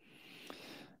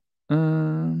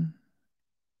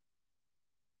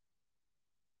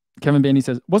 Kevin Bandy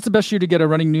says, "What's the best shoe to get a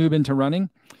running noob into running?"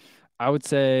 I would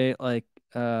say like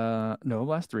Nova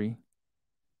Blast 3,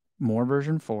 More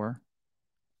version 4,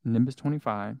 Nimbus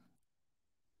 25,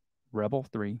 Rebel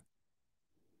 3.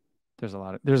 There's a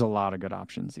lot of good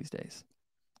options these days.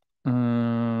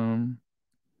 From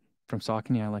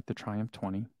Saucony, I like the Triumph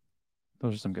 20.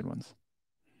 Those are some good ones.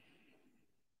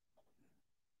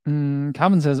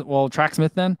 Calvin says, well,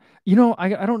 Tracksmith then.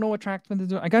 I don't know what Tracksmith is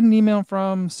doing. I got an email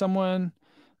from someone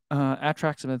at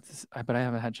Tracksmith, but I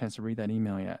haven't had a chance to read that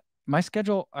email yet. My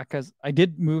schedule, because I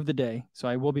did move the day, so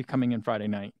I will be coming in Friday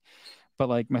night. But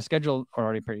like my schedule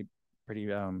already pretty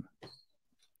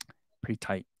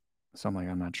tight. So I'm like,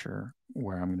 I'm not sure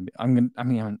where I'm gonna be.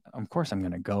 Of course I'm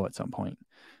gonna go at some point,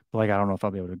 but like I don't know if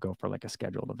I'll be able to go for like a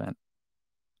scheduled event.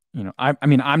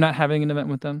 I'm not having an event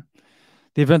with them.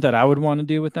 The event that I would want to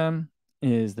do with them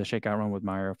is the shakeout run with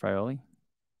Mario Fraioli.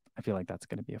 I feel like that's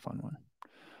gonna be a fun one.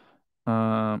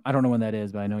 I don't know when that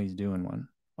is, but I know he's doing one.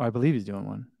 Or I believe he's doing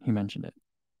one. He mentioned it.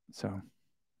 So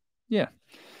yeah.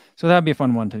 So that'd be a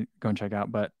fun one to go and check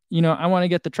out. But I want to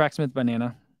get the Tracksmith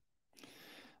banana.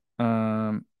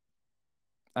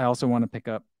 I also want to pick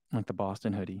up like the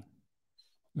Boston hoodie.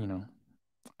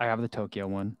 I have the Tokyo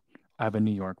one. I have a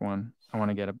New York one. I want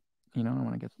to get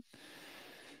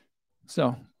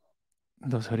so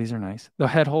those hoodies are nice. The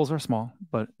head holes are small,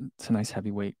 but it's a nice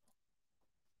heavyweight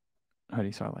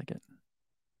hoodie, so I like it.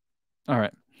 All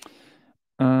right.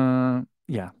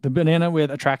 Yeah, the banana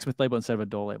with a Tracksmith label instead of a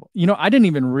Dole label. I didn't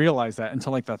even realize that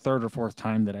until like the third or fourth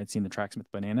time that I'd seen the Tracksmith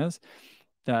bananas,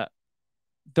 that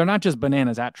they're not just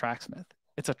bananas at Tracksmith.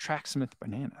 It's a Tracksmith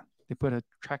banana. They put a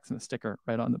Tracksmith sticker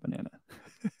right on the banana.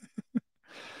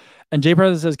 And Jay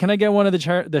President says, "Can I get one of the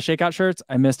shakeout shirts?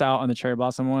 I missed out on the cherry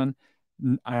blossom one.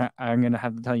 I'm gonna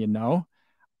have to tell you no.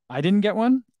 I didn't get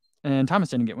one, and Thomas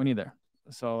didn't get one either.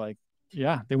 So like,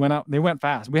 yeah, they went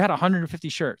fast. We had 150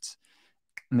 shirts,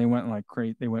 and they went like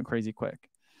crazy. They went crazy quick.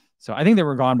 So I think they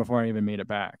were gone before I even made it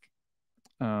back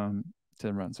to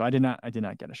the run. So I did not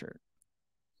get a shirt.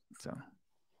 So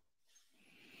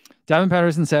Davin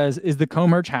Patterson says, "Is the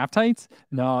co-merch half tights?"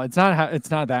 No, it's not.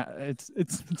 It's not that.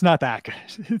 It's not that good.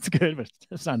 It's good, but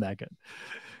it's not that good.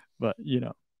 But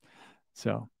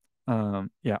so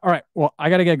yeah. All right. Well, I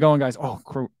gotta get going, guys. Oh,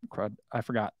 crud! I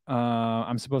forgot.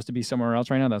 I'm supposed to be somewhere else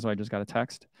right now. That's why I just got a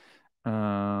text. Hold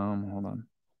on.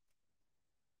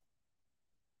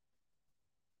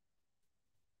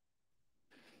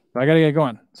 I gotta get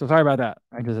going. So sorry about that.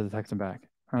 I just had to text him back.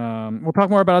 We'll talk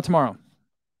more about it tomorrow.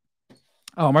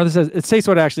 Oh, Martha says it states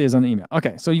what it actually is on the email.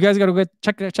 Okay, so you guys got to go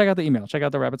check out the email. Check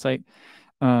out the Rabbit site.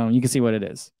 You can see what it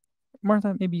is.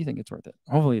 Martha, maybe you think it's worth it.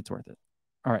 Hopefully, it's worth it.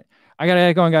 All right, I gotta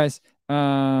get going, guys.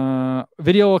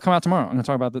 Video will come out tomorrow. I'm gonna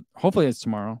talk about the. Hopefully, it's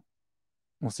tomorrow.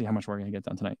 We'll see how much we're gonna get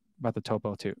done tonight about the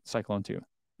Topo 2, Cyclone 2.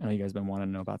 I know you guys have been wanting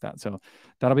to know about that, so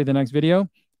that'll be the next video.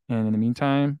 And in the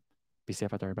meantime, be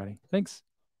safe out there, everybody. Thanks.